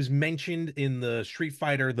because he was mentioned in the Street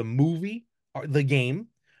Fighter the movie or the game,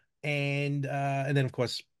 and then of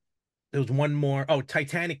course there was one more. Oh,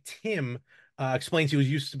 Titanic Tim explains he was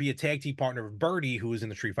used to be a tag team partner of Birdie, who was in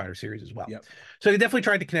the Street Fighter series as well. Yep. So they definitely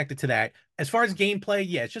tried to connect it to that. As far as gameplay,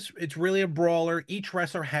 yeah, it's really a brawler. Each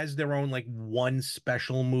wrestler has their own like one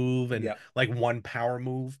special move and Yep. like one power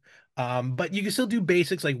move. But you can still do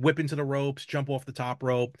basics like whip into the ropes, jump off the top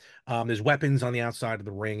rope. There's weapons on the outside of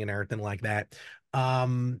the ring and everything like that.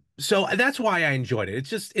 So that's why I enjoyed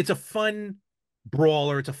it. It's a fun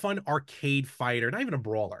brawler. It's a fun arcade fighter, not even a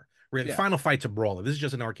brawler. Really, Yeah. Final Fight's a brawler. This is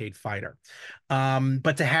just an arcade fighter.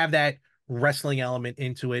 But to have that wrestling element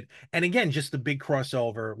into it, and again, just the big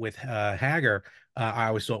crossover with Hager, I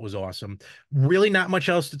always thought was awesome. Really, not much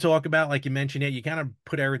else to talk about. Like you mentioned it, you kind of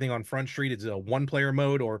put everything on Front Street. It's a one-player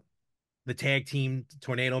mode or the tag team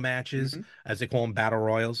tornado matches, Hmm. as they call them, battle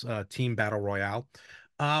royals, team battle royale.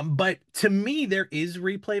 But to me, there is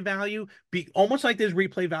replay value, almost like there's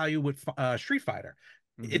replay value with Street Fighter.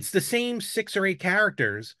 Hmm. It's the same 6 or 8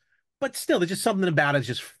 characters, but still, there's just something about it's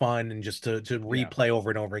just fun and just to Yeah. replay over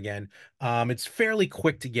and over again. It's fairly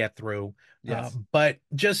quick to get through, Yes. but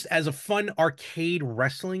just as a fun arcade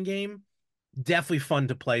wrestling game, definitely fun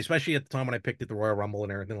to play, especially at the time when I picked it, the Royal Rumble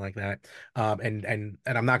and everything like that. And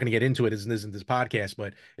I'm not going to get into it, as isn't this podcast,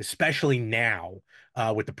 but especially now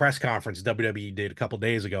with the press conference WWE did a couple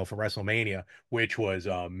days ago for WrestleMania, which was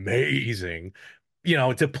amazing.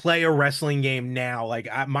 To play a wrestling game now, like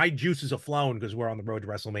my juices are flowing because we're on the road to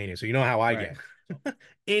WrestleMania. So you know how I Right. get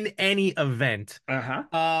in any event.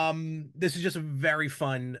 Uh-huh. This is just a very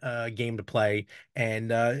fun game to play.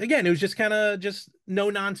 And again, it was just kind of just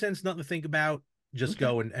no nonsense, nothing to think about, just Okay.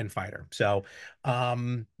 go and fight her. So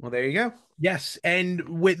Well, there you go. yes, and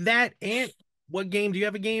with that, Ant, what game do you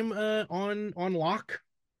have a game on lock?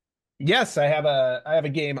 Yes, I have a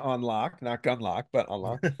game on lock, not gun lock, but on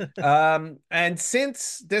lock. And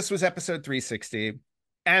since this was episode 360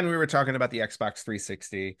 and we were talking about the Xbox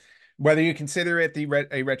 360, whether you consider it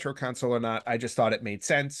a retro console or not, I just thought it made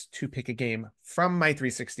sense to pick a game from my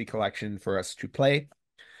 360 collection for us to play.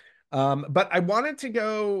 But I wanted to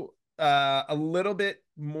go a little bit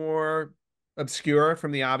more obscure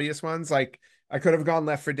from the obvious ones. Like I could have gone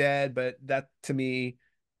Left 4 Dead, but that to me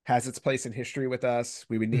has its place in history with us.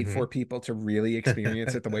 We would need Hmm. 4 people to really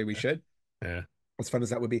experience it the way we should. Yeah. As fun as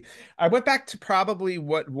that would be. I went back to probably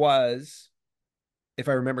what was, if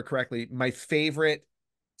I remember correctly, my favorite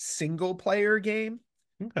single player game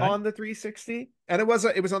Okay. on the 360, and it was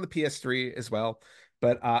on the PS3 as well,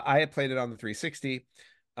 but I had played it on the 360,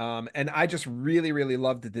 and I just really really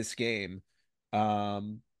loved this game.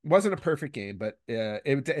 Wasn't a perfect game, but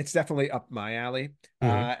it's definitely up my alley. Hmm.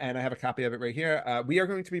 And I have a copy of it right here. We are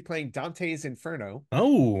going to be playing Dante's Inferno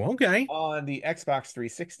Oh, okay. on the Xbox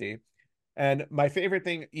 360, and my favorite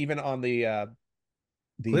thing, even on Clearly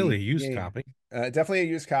the a used game. copy. Definitely a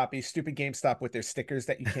used copy. Stupid GameStop with their stickers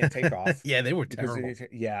that you can't take off Yeah, they were because terrible.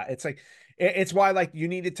 yeah, it's like it's why like you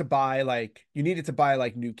needed to buy like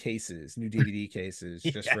new cases, new DVD cases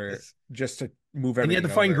Yes. just to move And you had to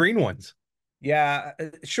everything find over. green ones. Yeah,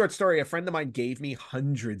 short story. A friend of mine gave me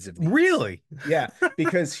hundreds of these. Really? Yeah,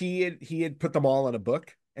 because he had put them all in a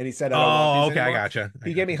book, and he said, "I don't want Oh, these okay, I anymore." gotcha. I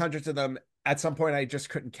He gave me gotcha. hundreds of them. At some point, I just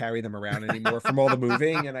couldn't carry them around anymore from all the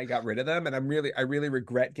moving, and I got rid of them. And I really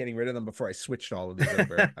regret getting rid of them before I switched all of these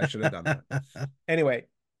over. I should have done that. Anyway,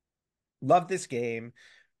 love this game.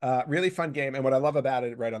 Really fun game. And what I love about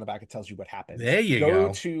it, right on the back, it tells you what happens. There you Go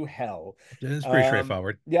go. to hell. It's pretty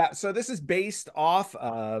straightforward. Yeah, so this is based off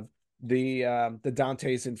of the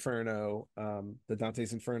Dante's Inferno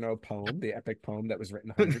poem, the epic poem that was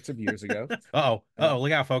written hundreds of years ago. Uh-oh. Uh, Uh-oh,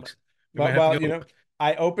 look out, folks. We might but have to well, go.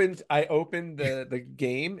 I opened the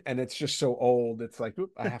game and it's just so old. It's like, oop,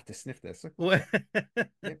 I have to sniff this.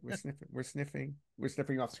 Yeah, we're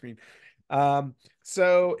sniffing off screen.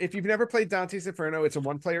 So if you've never played Dante's Inferno, it's a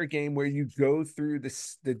one-player game where you go through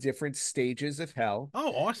the different stages of hell,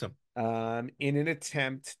 Oh, awesome. in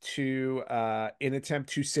attempt to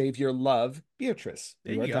save your love, Beatrice.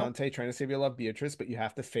 There You are you go. Dante trying to save your love, Beatrice, but you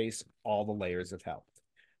have to face all the layers of hell.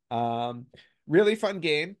 Really fun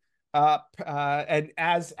game. And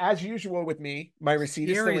as usual with me, my receipt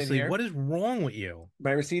is still in Seriously, here. what is wrong with you?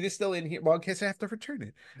 My receipt is still in here. Well, in case I have to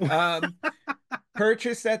return it.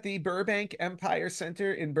 Purchased at the Burbank Empire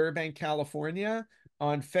Center in Burbank, California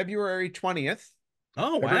on February 20th.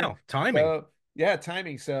 Oh, February. wow. Timing. So, yeah,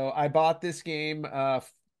 timing. So I bought this game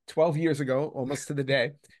 12 years ago, almost to the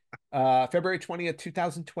day. February 20th,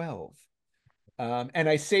 2012. And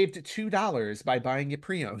I saved $2 by buying it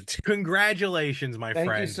pre-owned. Congratulations, my Thank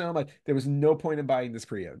you friend. so much. There was no point in buying this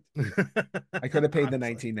pre-owned. I could have paid the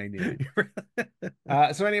Honestly.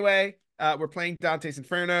 19.99. So anyway, we're playing Dante's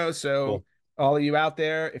Inferno. So Cool. all of you out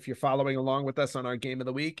there, if you're following along with us on our game of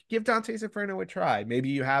the week, give Dante's Inferno a try. Maybe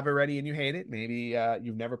you have already and you hate it. Maybe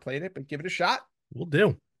you've never played it, but give it a shot. We'll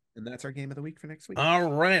do. And that's our game of the week for next week.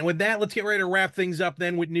 All right. With that, let's get ready to wrap things up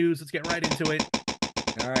then with news. Let's get right into it.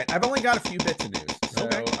 All right. I've only got a few bits of news. So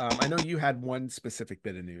Okay. I know you had one specific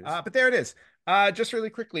bit of news. But there it is. Just really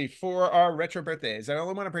quickly for our retro birthdays, I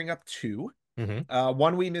only want to bring up two.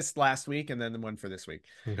 One we missed last week and then the one for this week.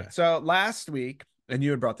 Okay. So last week, and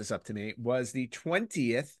you had brought this up to me, was the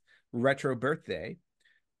 20th retro birthday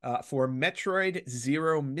for Metroid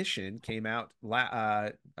Zero Mission came out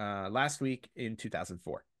last week in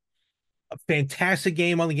 2004. A fantastic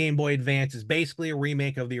game on the Game Boy Advance. Is basically a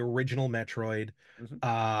remake of the original Metroid.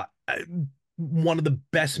 Mhm. One of the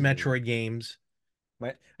best Metroid games.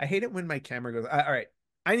 I hate it when my camera goes. All right,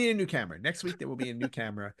 I need a new camera. Next week there will be a new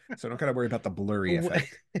camera, so I don't gotta worry about the blurry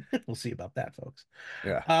effect. We'll see about that, folks.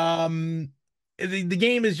 Yeah. The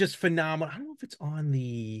game is just phenomenal. I don't know if it's on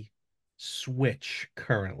the Switch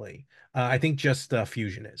currently. I think just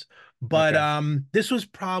Fusion is. But Okay. this was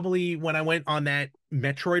probably when I went on that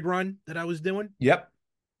Metroid run that I was doing. Yep.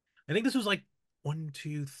 I think this was like one,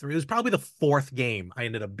 two, three. It was probably the fourth game I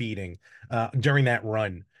ended up beating during that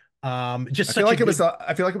run. Just I feel such a like it was good.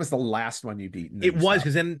 I feel like it was the last one you beat, and then It you was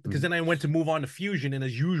stopped. because then I went to move on to Fusion, and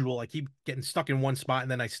as usual, I keep getting stuck in one spot,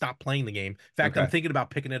 and then I stop playing the game. In fact, I'm Okay. thinking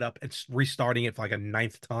about picking it up and restarting it for like a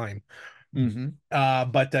ninth time. Mm-hmm.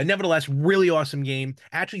 But nevertheless, really awesome game.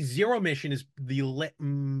 Actually, Zero Mission is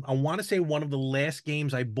I want to say one of the last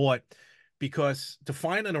games I bought because to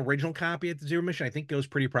find an original copy at the Zero Mission, I think goes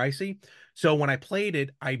pretty pricey. So when I played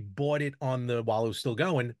it, I bought it on while it was still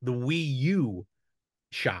going, the Wii U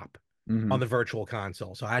shop Mm-hmm. on the Virtual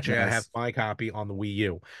Console. So actually, I have Nice. my copy on the Wii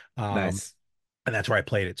U. Nice. And that's where I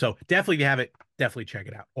played it. So definitely, if you have it, definitely check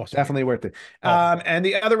it out. Awesome game. Definitely worth it. Awesome. And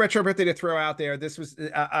the other retro birthday to throw out there, this was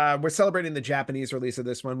we're celebrating the Japanese release of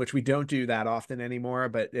this one, which we don't do that often anymore,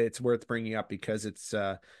 but it's worth bringing up because it's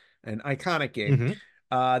an iconic game.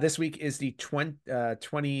 Mhm. This week is the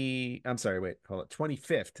 20, I'm sorry, wait, hold on,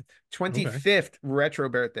 25th, Okay. 25th retro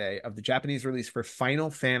birthday of the Japanese release for Final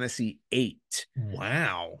Fantasy VIII.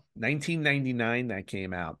 Wow. 1999 that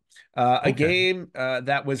came out. A Okay. game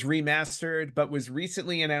that was remastered, but was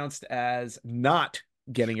recently announced as not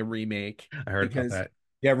getting a remake I heard about because, that.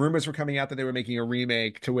 yeah, rumors were coming out that they were making a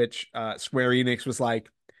remake, to which Square Enix was like,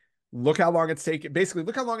 look how long it's taken. Basically,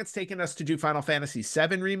 look how long it's taken us to do Final Fantasy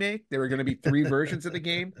VII remake. There were going to be three versions of the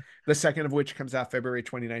game, the second of which comes out February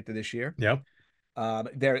 29th of this year. Yep.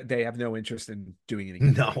 They have no interest in doing it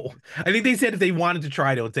again. No, I think they said if they wanted to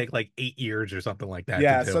try it, it would take like 8 years or something like that to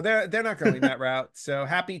Yeah, so do. they're not going that route. So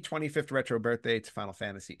happy 25th retro birthday to Final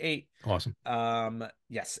Fantasy VIII. Awesome.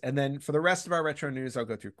 Yes, and then for the rest of our retro news, I'll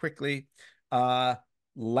go through quickly.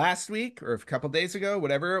 Last week or a couple days ago,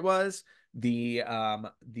 whatever it was, the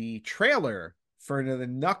trailer for the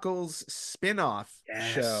Knuckles spin-off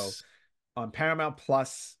show Yes. on Paramount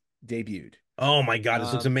Plus debuted. Oh my God,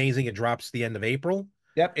 this looks Um, amazing. It drops the end of April.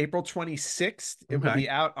 Yep, April 26th. It will Okay. be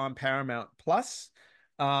out on Paramount Plus.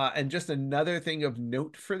 And just another thing of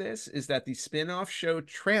note for this is that the spin-off show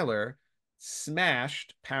trailer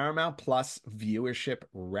smashed Paramount Plus viewership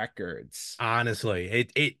records. Honestly,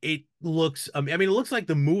 it looks. I mean, it looks like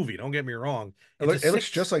the movie. Don't get me wrong. It's a It looks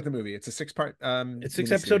just six. like the movie. It's a six-part It's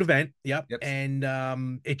six episode miniseries. event. Yep, Yep,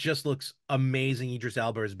 and it just looks amazing. Idris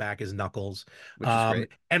Elba is back as Knuckles. which is great.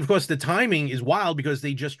 And of course the timing is wild because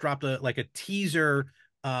they just dropped a teaser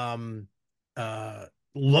um uh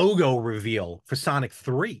logo reveal for Sonic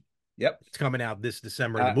 3. Yep. It's coming out this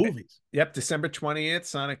December in the Uh, movies. yep, December 20th,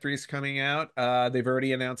 Sonic 3 is coming out. They've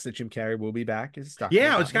already announced that Jim Carrey will be back as Dr.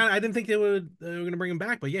 Yeah, it's Robotnik. kind of. I didn't think they were going to bring him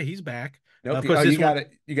back, but yeah, he's back. Nope. Of course, Oh, this one.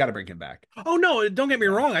 you gotta bring him back. Oh no, don't get me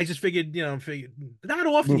Yeah. wrong. I just figured, not often you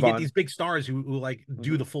Move get on. these big stars who like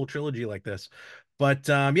do Mhm. the full trilogy like this. But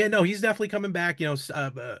yeah, no, he's definitely coming back.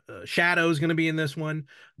 Shadow's going to be in this one.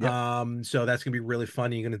 Yep. So that's going to be really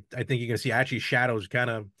fun. I think you're going to see actually Shadow's kind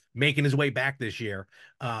of making his way back this year.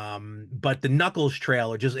 But the Knuckles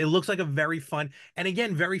trailer just it looks like a very fun and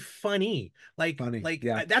again very funny. Funny.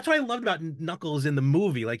 Yeah. That's what I loved about Knuckles in the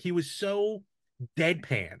movie. Like he was so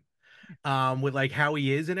deadpan with like how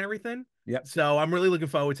he is and everything. Yep. So I'm really looking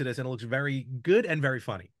forward to this, and it looks very good and very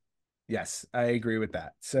funny. Yes, I agree with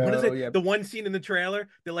that. What is So it? yeah. The one scene in the trailer,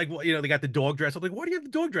 they're like, well, they got the dog dress up. Like, why do you have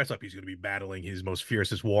the dog dress up? He's going to be battling his most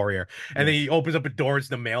fiercest warrior, and then he Yes. opens up a door. It's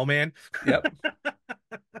the mailman. Yep.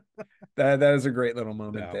 That is a great little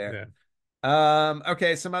moment No, there. yeah.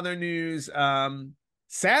 Okay, some other news.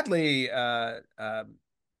 Sadly,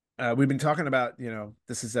 we've been talking about,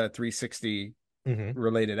 this is a 360 Hmm.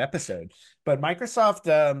 related episode, but Microsoft,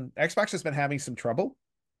 Xbox has been having some trouble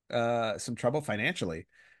financially.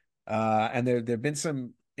 And there've been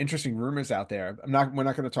some interesting rumors out there. We're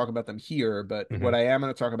not going to talk about them here, but Hmm. what I am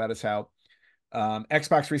going to talk about is how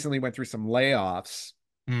Xbox recently went through some layoffs,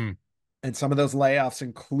 Mm. and some of those layoffs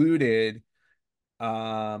included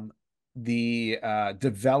um, the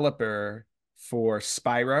developer for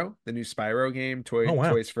Spyro, the new Spyro game, Oh wow.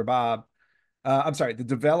 Toys for Bob. I'm sorry, the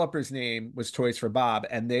developer's name was Toys for Bob,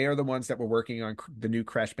 and they are the ones that were working on the new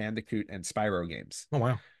Crash Bandicoot and Spyro games. Oh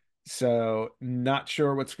wow. So, not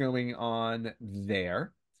sure what's going on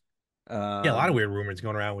there. Yeah, a lot of Um, weird rumors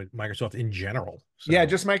going around with Microsoft in general. yeah, So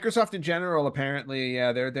just Microsoft in general. Apparently,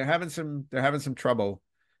 yeah, they're having some trouble.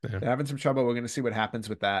 yeah. They're having some trouble. We're going to see what happens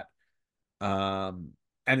with that. Um,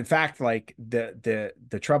 and in fact, like the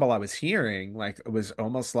trouble I was hearing, like it was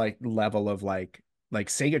almost like level of like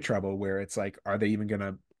Sega trouble, where it's like, are they even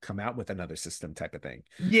gonna come out with another system type of thing?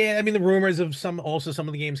 Yeah, I mean the rumors of some of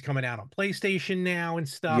the games coming out on PlayStation now and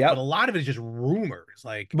stuff, but a Yep. lot of it is just rumors.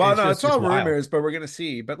 Like Well, no, it's it's all wild. rumors, but we're gonna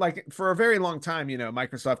see. But like for a very long time,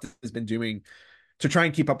 Microsoft has been doing to try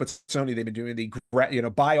and keep up with Sony. They've been doing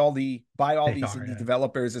buy all They these are, indie yeah.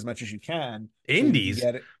 developers as much as you can, so you can Indies.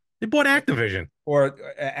 get it. They bought Activision. Or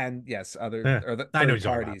and yes, other Yeah, or the I know what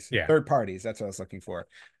you're talking about. Yeah. third parties. That's what I was looking for,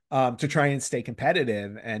 to try and stay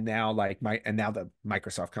competitive. And now, now the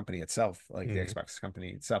Microsoft company itself, like the Mhm. Xbox company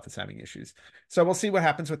itself, is having issues. So we'll see what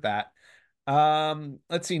happens with that.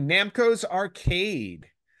 Let's see, Namco's arcade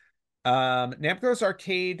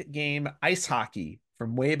game Ice Hockey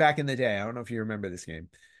from way back in the day. I don't know if you remember this game.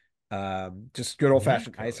 Just good old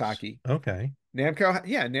fashioned ice Namco's. hockey. Okay.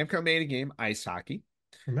 Namco made a game Ice Hockey.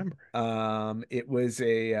 Remember it. It was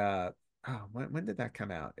a when did that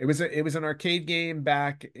come out? It was an arcade game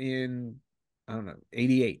back in, I don't know,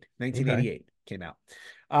 88, Okay. 1988 came out.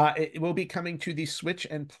 It will be coming to the Switch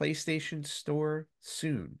and PlayStation Store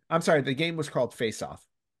soon. I'm sorry, the game was called Face Off.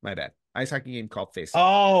 My bad. Ice hockey game called Face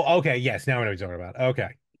Off. Oh, okay. Yes, now I know what you're talking about. Okay.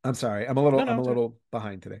 I'm sorry. No, I'm no, a it's all little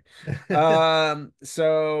behind today. right.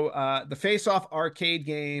 The Face Off arcade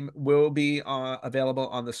game will be available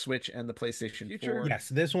on the Switch and the PlayStation 4. Yes,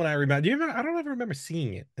 this one I remember. Do you remember? I don't ever remember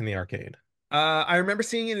seeing it in the arcade. I remember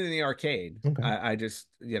seeing it in the arcade. Okay. I just,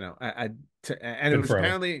 and Been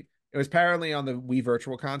forever. it was apparently on the Wii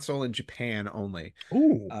Virtual Console in Japan only,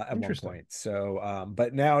 Ooh, at one interesting. point. So,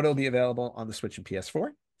 but now it'll be available on the Switch and PS4.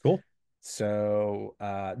 Cool. So,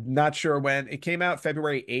 not sure when it came out.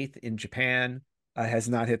 February 8th in Japan. Has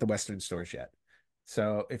not hit the Western stores yet.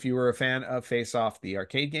 So, if you were a fan of Face Off, the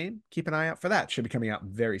arcade game, keep an eye out for that. Should be coming out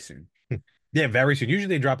very soon. Yeah, very soon.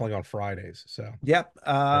 Usually they drop like on Fridays. So Yep.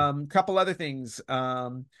 yeah. Couple other things.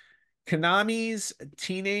 Konami's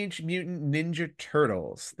Teenage Mutant Ninja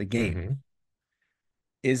Turtles, the game, Hmm.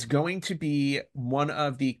 is going to be one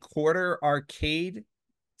of the quarter arcade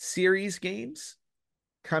series games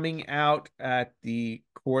coming out at the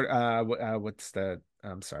quarter. What's the?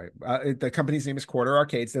 I'm sorry. The company's name is Quarter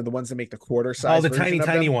Arcades. They're the ones that make the quarter Oh, size the tiny, version of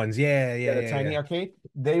tiny them. ones. Yeah, Yeah, yeah, the yeah, tiny yeah. arcade.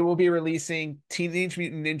 They will be releasing Teenage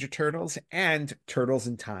Mutant Ninja Turtles and Turtles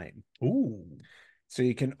in Time. Ooh. So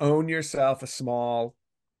you can own yourself a small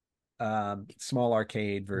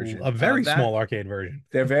arcade A version very of that. small arcade version.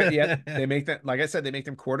 They're very, yeah, There they make them, like I said, they make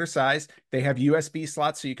them quarter size. They have USB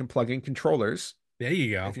slots so you can plug in controllers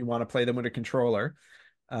you if go. you want to play them with a controller.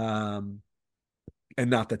 Um, and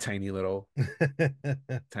not the tiny little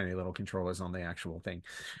controllers on the actual thing.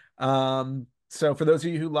 So for those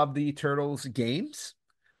of you who love the Turtles games,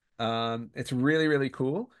 it's really, really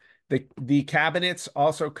cool. The cabinets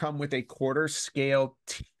also come with a quarter scale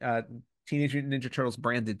Teenage Mutant Ninja Turtles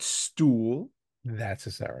branded stool That's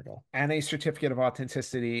hysterical. and a certificate of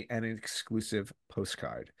authenticity and an exclusive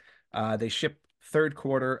postcard. They ship third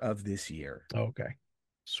quarter of this year. Okay.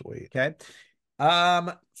 Sweet. Okay.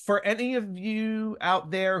 For any of you out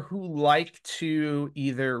there who like to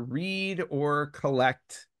either read or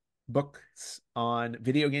collect books on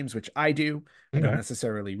video games, which I do, I don't Okay.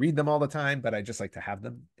 necessarily read them all the time, but I just like to have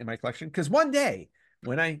them in my collection. Because one day,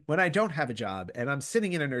 when I don't have a job and I'm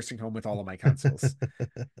sitting in a nursing home with all of my consoles,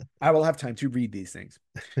 I will have time to read these things.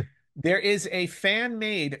 There is a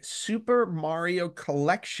fan-made Super Mario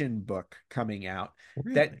collection book coming out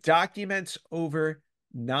Really? that documents over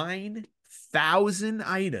 9,000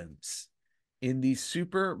 items in the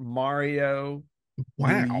Super Mario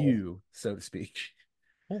Wow. milieu, so to speak.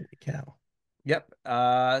 Holy cow. Yep.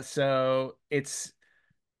 So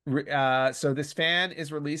this fan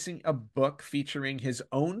is releasing a book featuring his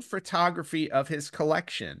own photography of his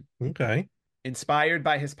collection, Okay. inspired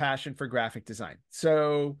by his passion for graphic design.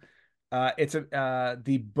 So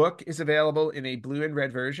the book is available in a blue and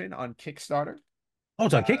red version on Kickstarter. Oh,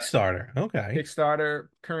 it's on Uh, Kickstarter. Okay. Kickstarter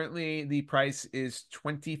currently the price is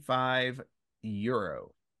 25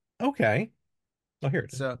 euro. Okay. Oh, here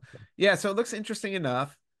it is. So yeah, so it looks interesting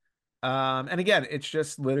enough. And again, it's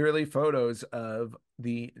just literally photos of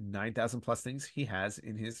the 9,000 plus things he has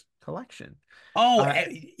in his collection. Oh, Uh,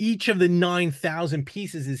 each of the 9,000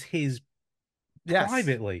 pieces is his yes,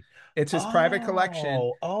 privately. it's his private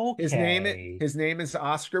collection. Oh, His name okay. his name is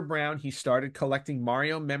Oscar Brown. He started collecting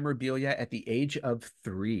Mario memorabilia at the age of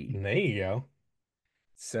 3. There you go.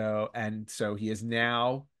 So he is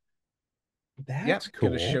now, That's yep,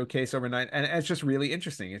 going to cool. showcase overnight, and it's just really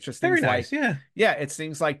interesting. It's just Very things nice. like, Yeah. yeah, it's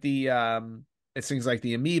things like the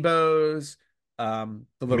amiibos, the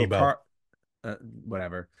little Amiibo. car,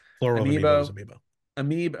 whatever, Plural of amiibo is amiibo,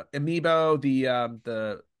 amiibo. amiibo,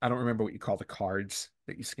 the I don't remember what you call the cards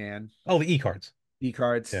that you scan. Oh, the e-cards.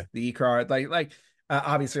 E-cards, Yeah. the e-card,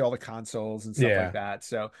 obviously all the consoles and stuff like Yeah. that.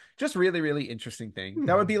 So just really, really interesting thing.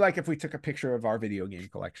 That would Hmm. be like if we took a picture of our video game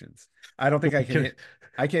collections. I don't think Can,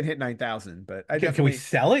 I can't hit 9,000, but I can we definitely,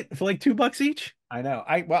 sell it for like $2 each? I know.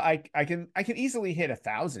 I can easily hit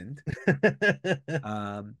 1,000.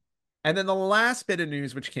 Um, and then the last bit of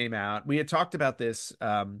news which came out, we had talked about this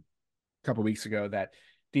a couple weeks ago that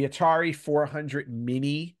the Atari 400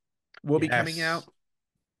 Mini will be coming Yes.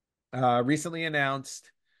 out. Recently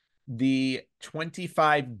announced the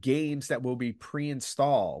 25 games that will be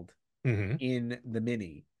pre-installed Hmm. in the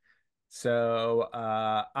Mini. So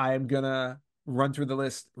I'm gonna run through the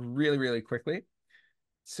list really, really quickly.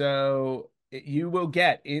 So you will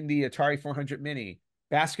get in the Atari 400 Mini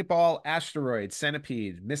Basketball, Asteroid,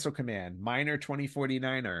 Centipede, Missile Command, Miner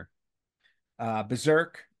 2049er,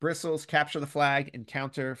 Berserk, Bristles, Capture the Flag,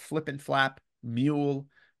 Encounter, Flip and Flap, Mule,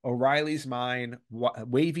 O'Reilly's Mine,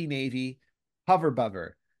 Wavy Navy, Hover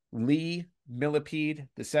Bugger, Lee, Millipede,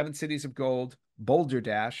 The Seven Cities of Gold, Boulder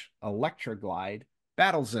Dash, Electra Glide,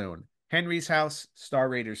 Battle Zone, Henry's House, Star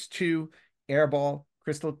Raiders 2, Airball,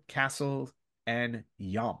 Crystal Castle, and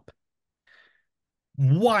Yomp.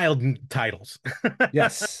 Wild titles.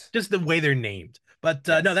 Yes. Just the way they're named. But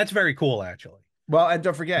no, Yes. that's very cool, actually, Well, and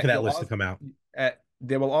don't for forget, that you'll list to also come out.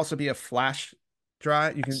 there will also be a flash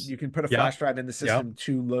drive. Yes. You can put a Yep. flash drive in the Yep. system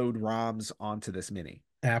to load ROMs onto this mini.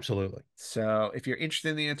 Absolutely. So if you're interested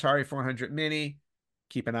in the Atari 400 Mini,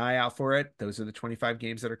 keep an eye out for it. Those are the 25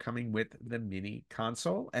 games that are coming with the mini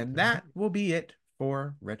console, and that will be it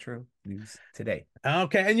for retro news today.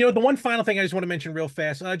 Okay, and the one final thing I just want to mention real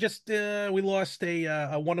fast. Just we lost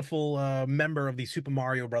a wonderful member of the Super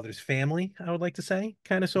Mario Brothers family. I would like to say,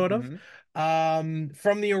 kind of, sort of, Mhm.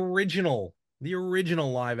 from the original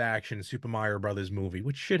live action Super Mario Brothers movie,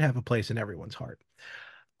 which should have a place in everyone's heart.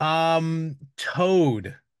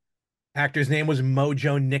 Toad. Actor's name was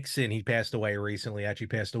Mojo Nixon. He passed away recently. Actually,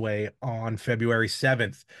 passed away on February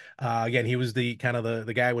 7th. Again, he was the kind of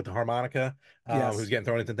the guy with the harmonica who's Yes. getting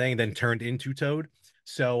thrown into the thing, then turned into Toad.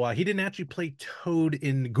 So he didn't actually play Toad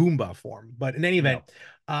in Goomba form, but in any event,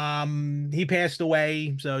 No. he passed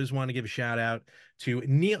away. So I just wanted to give a shout out to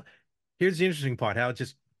Neil. Here's the interesting part: how it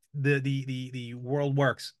just the world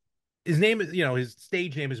works. His name is, his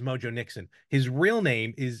stage name is Mojo Nixon. His real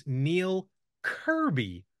name is Neil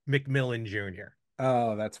Kirby McMillan Jr.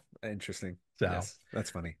 Oh, that's interesting. So, Yes,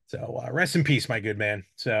 that's funny. rest in peace, my good man.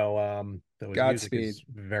 Though his music Godspeed. is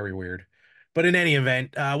very weird. But in any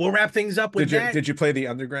event, we'll wrap things up with that. Did you play the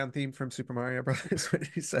underground theme from Super Mario Brothers when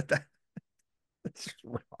you said that? That's just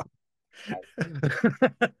wrong.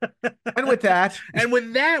 And with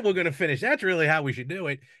that, we're gonna finish. That's really how we should do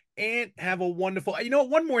it. And have a wonderful.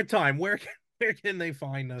 One more time. Where can they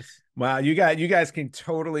find us? wow, you guys can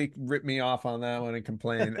totally rip me off on that one and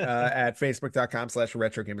complain at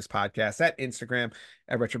facebook.com/retro gamers podcast, at Instagram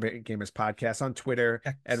at retro gamers podcast, on Twitter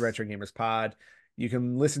at retro gamers pod. You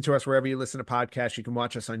can listen to us wherever you listen to podcasts. You can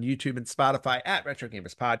watch us on YouTube and Spotify at retro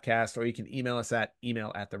gamers podcast, or you can email us at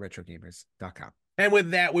email@theretrogamers.com. And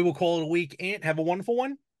with that, we will call it a week. And have a wonderful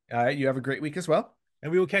one. You have a great week as well.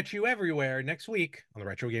 And we will catch you everywhere next week on the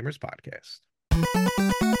Retro Gamers Podcast.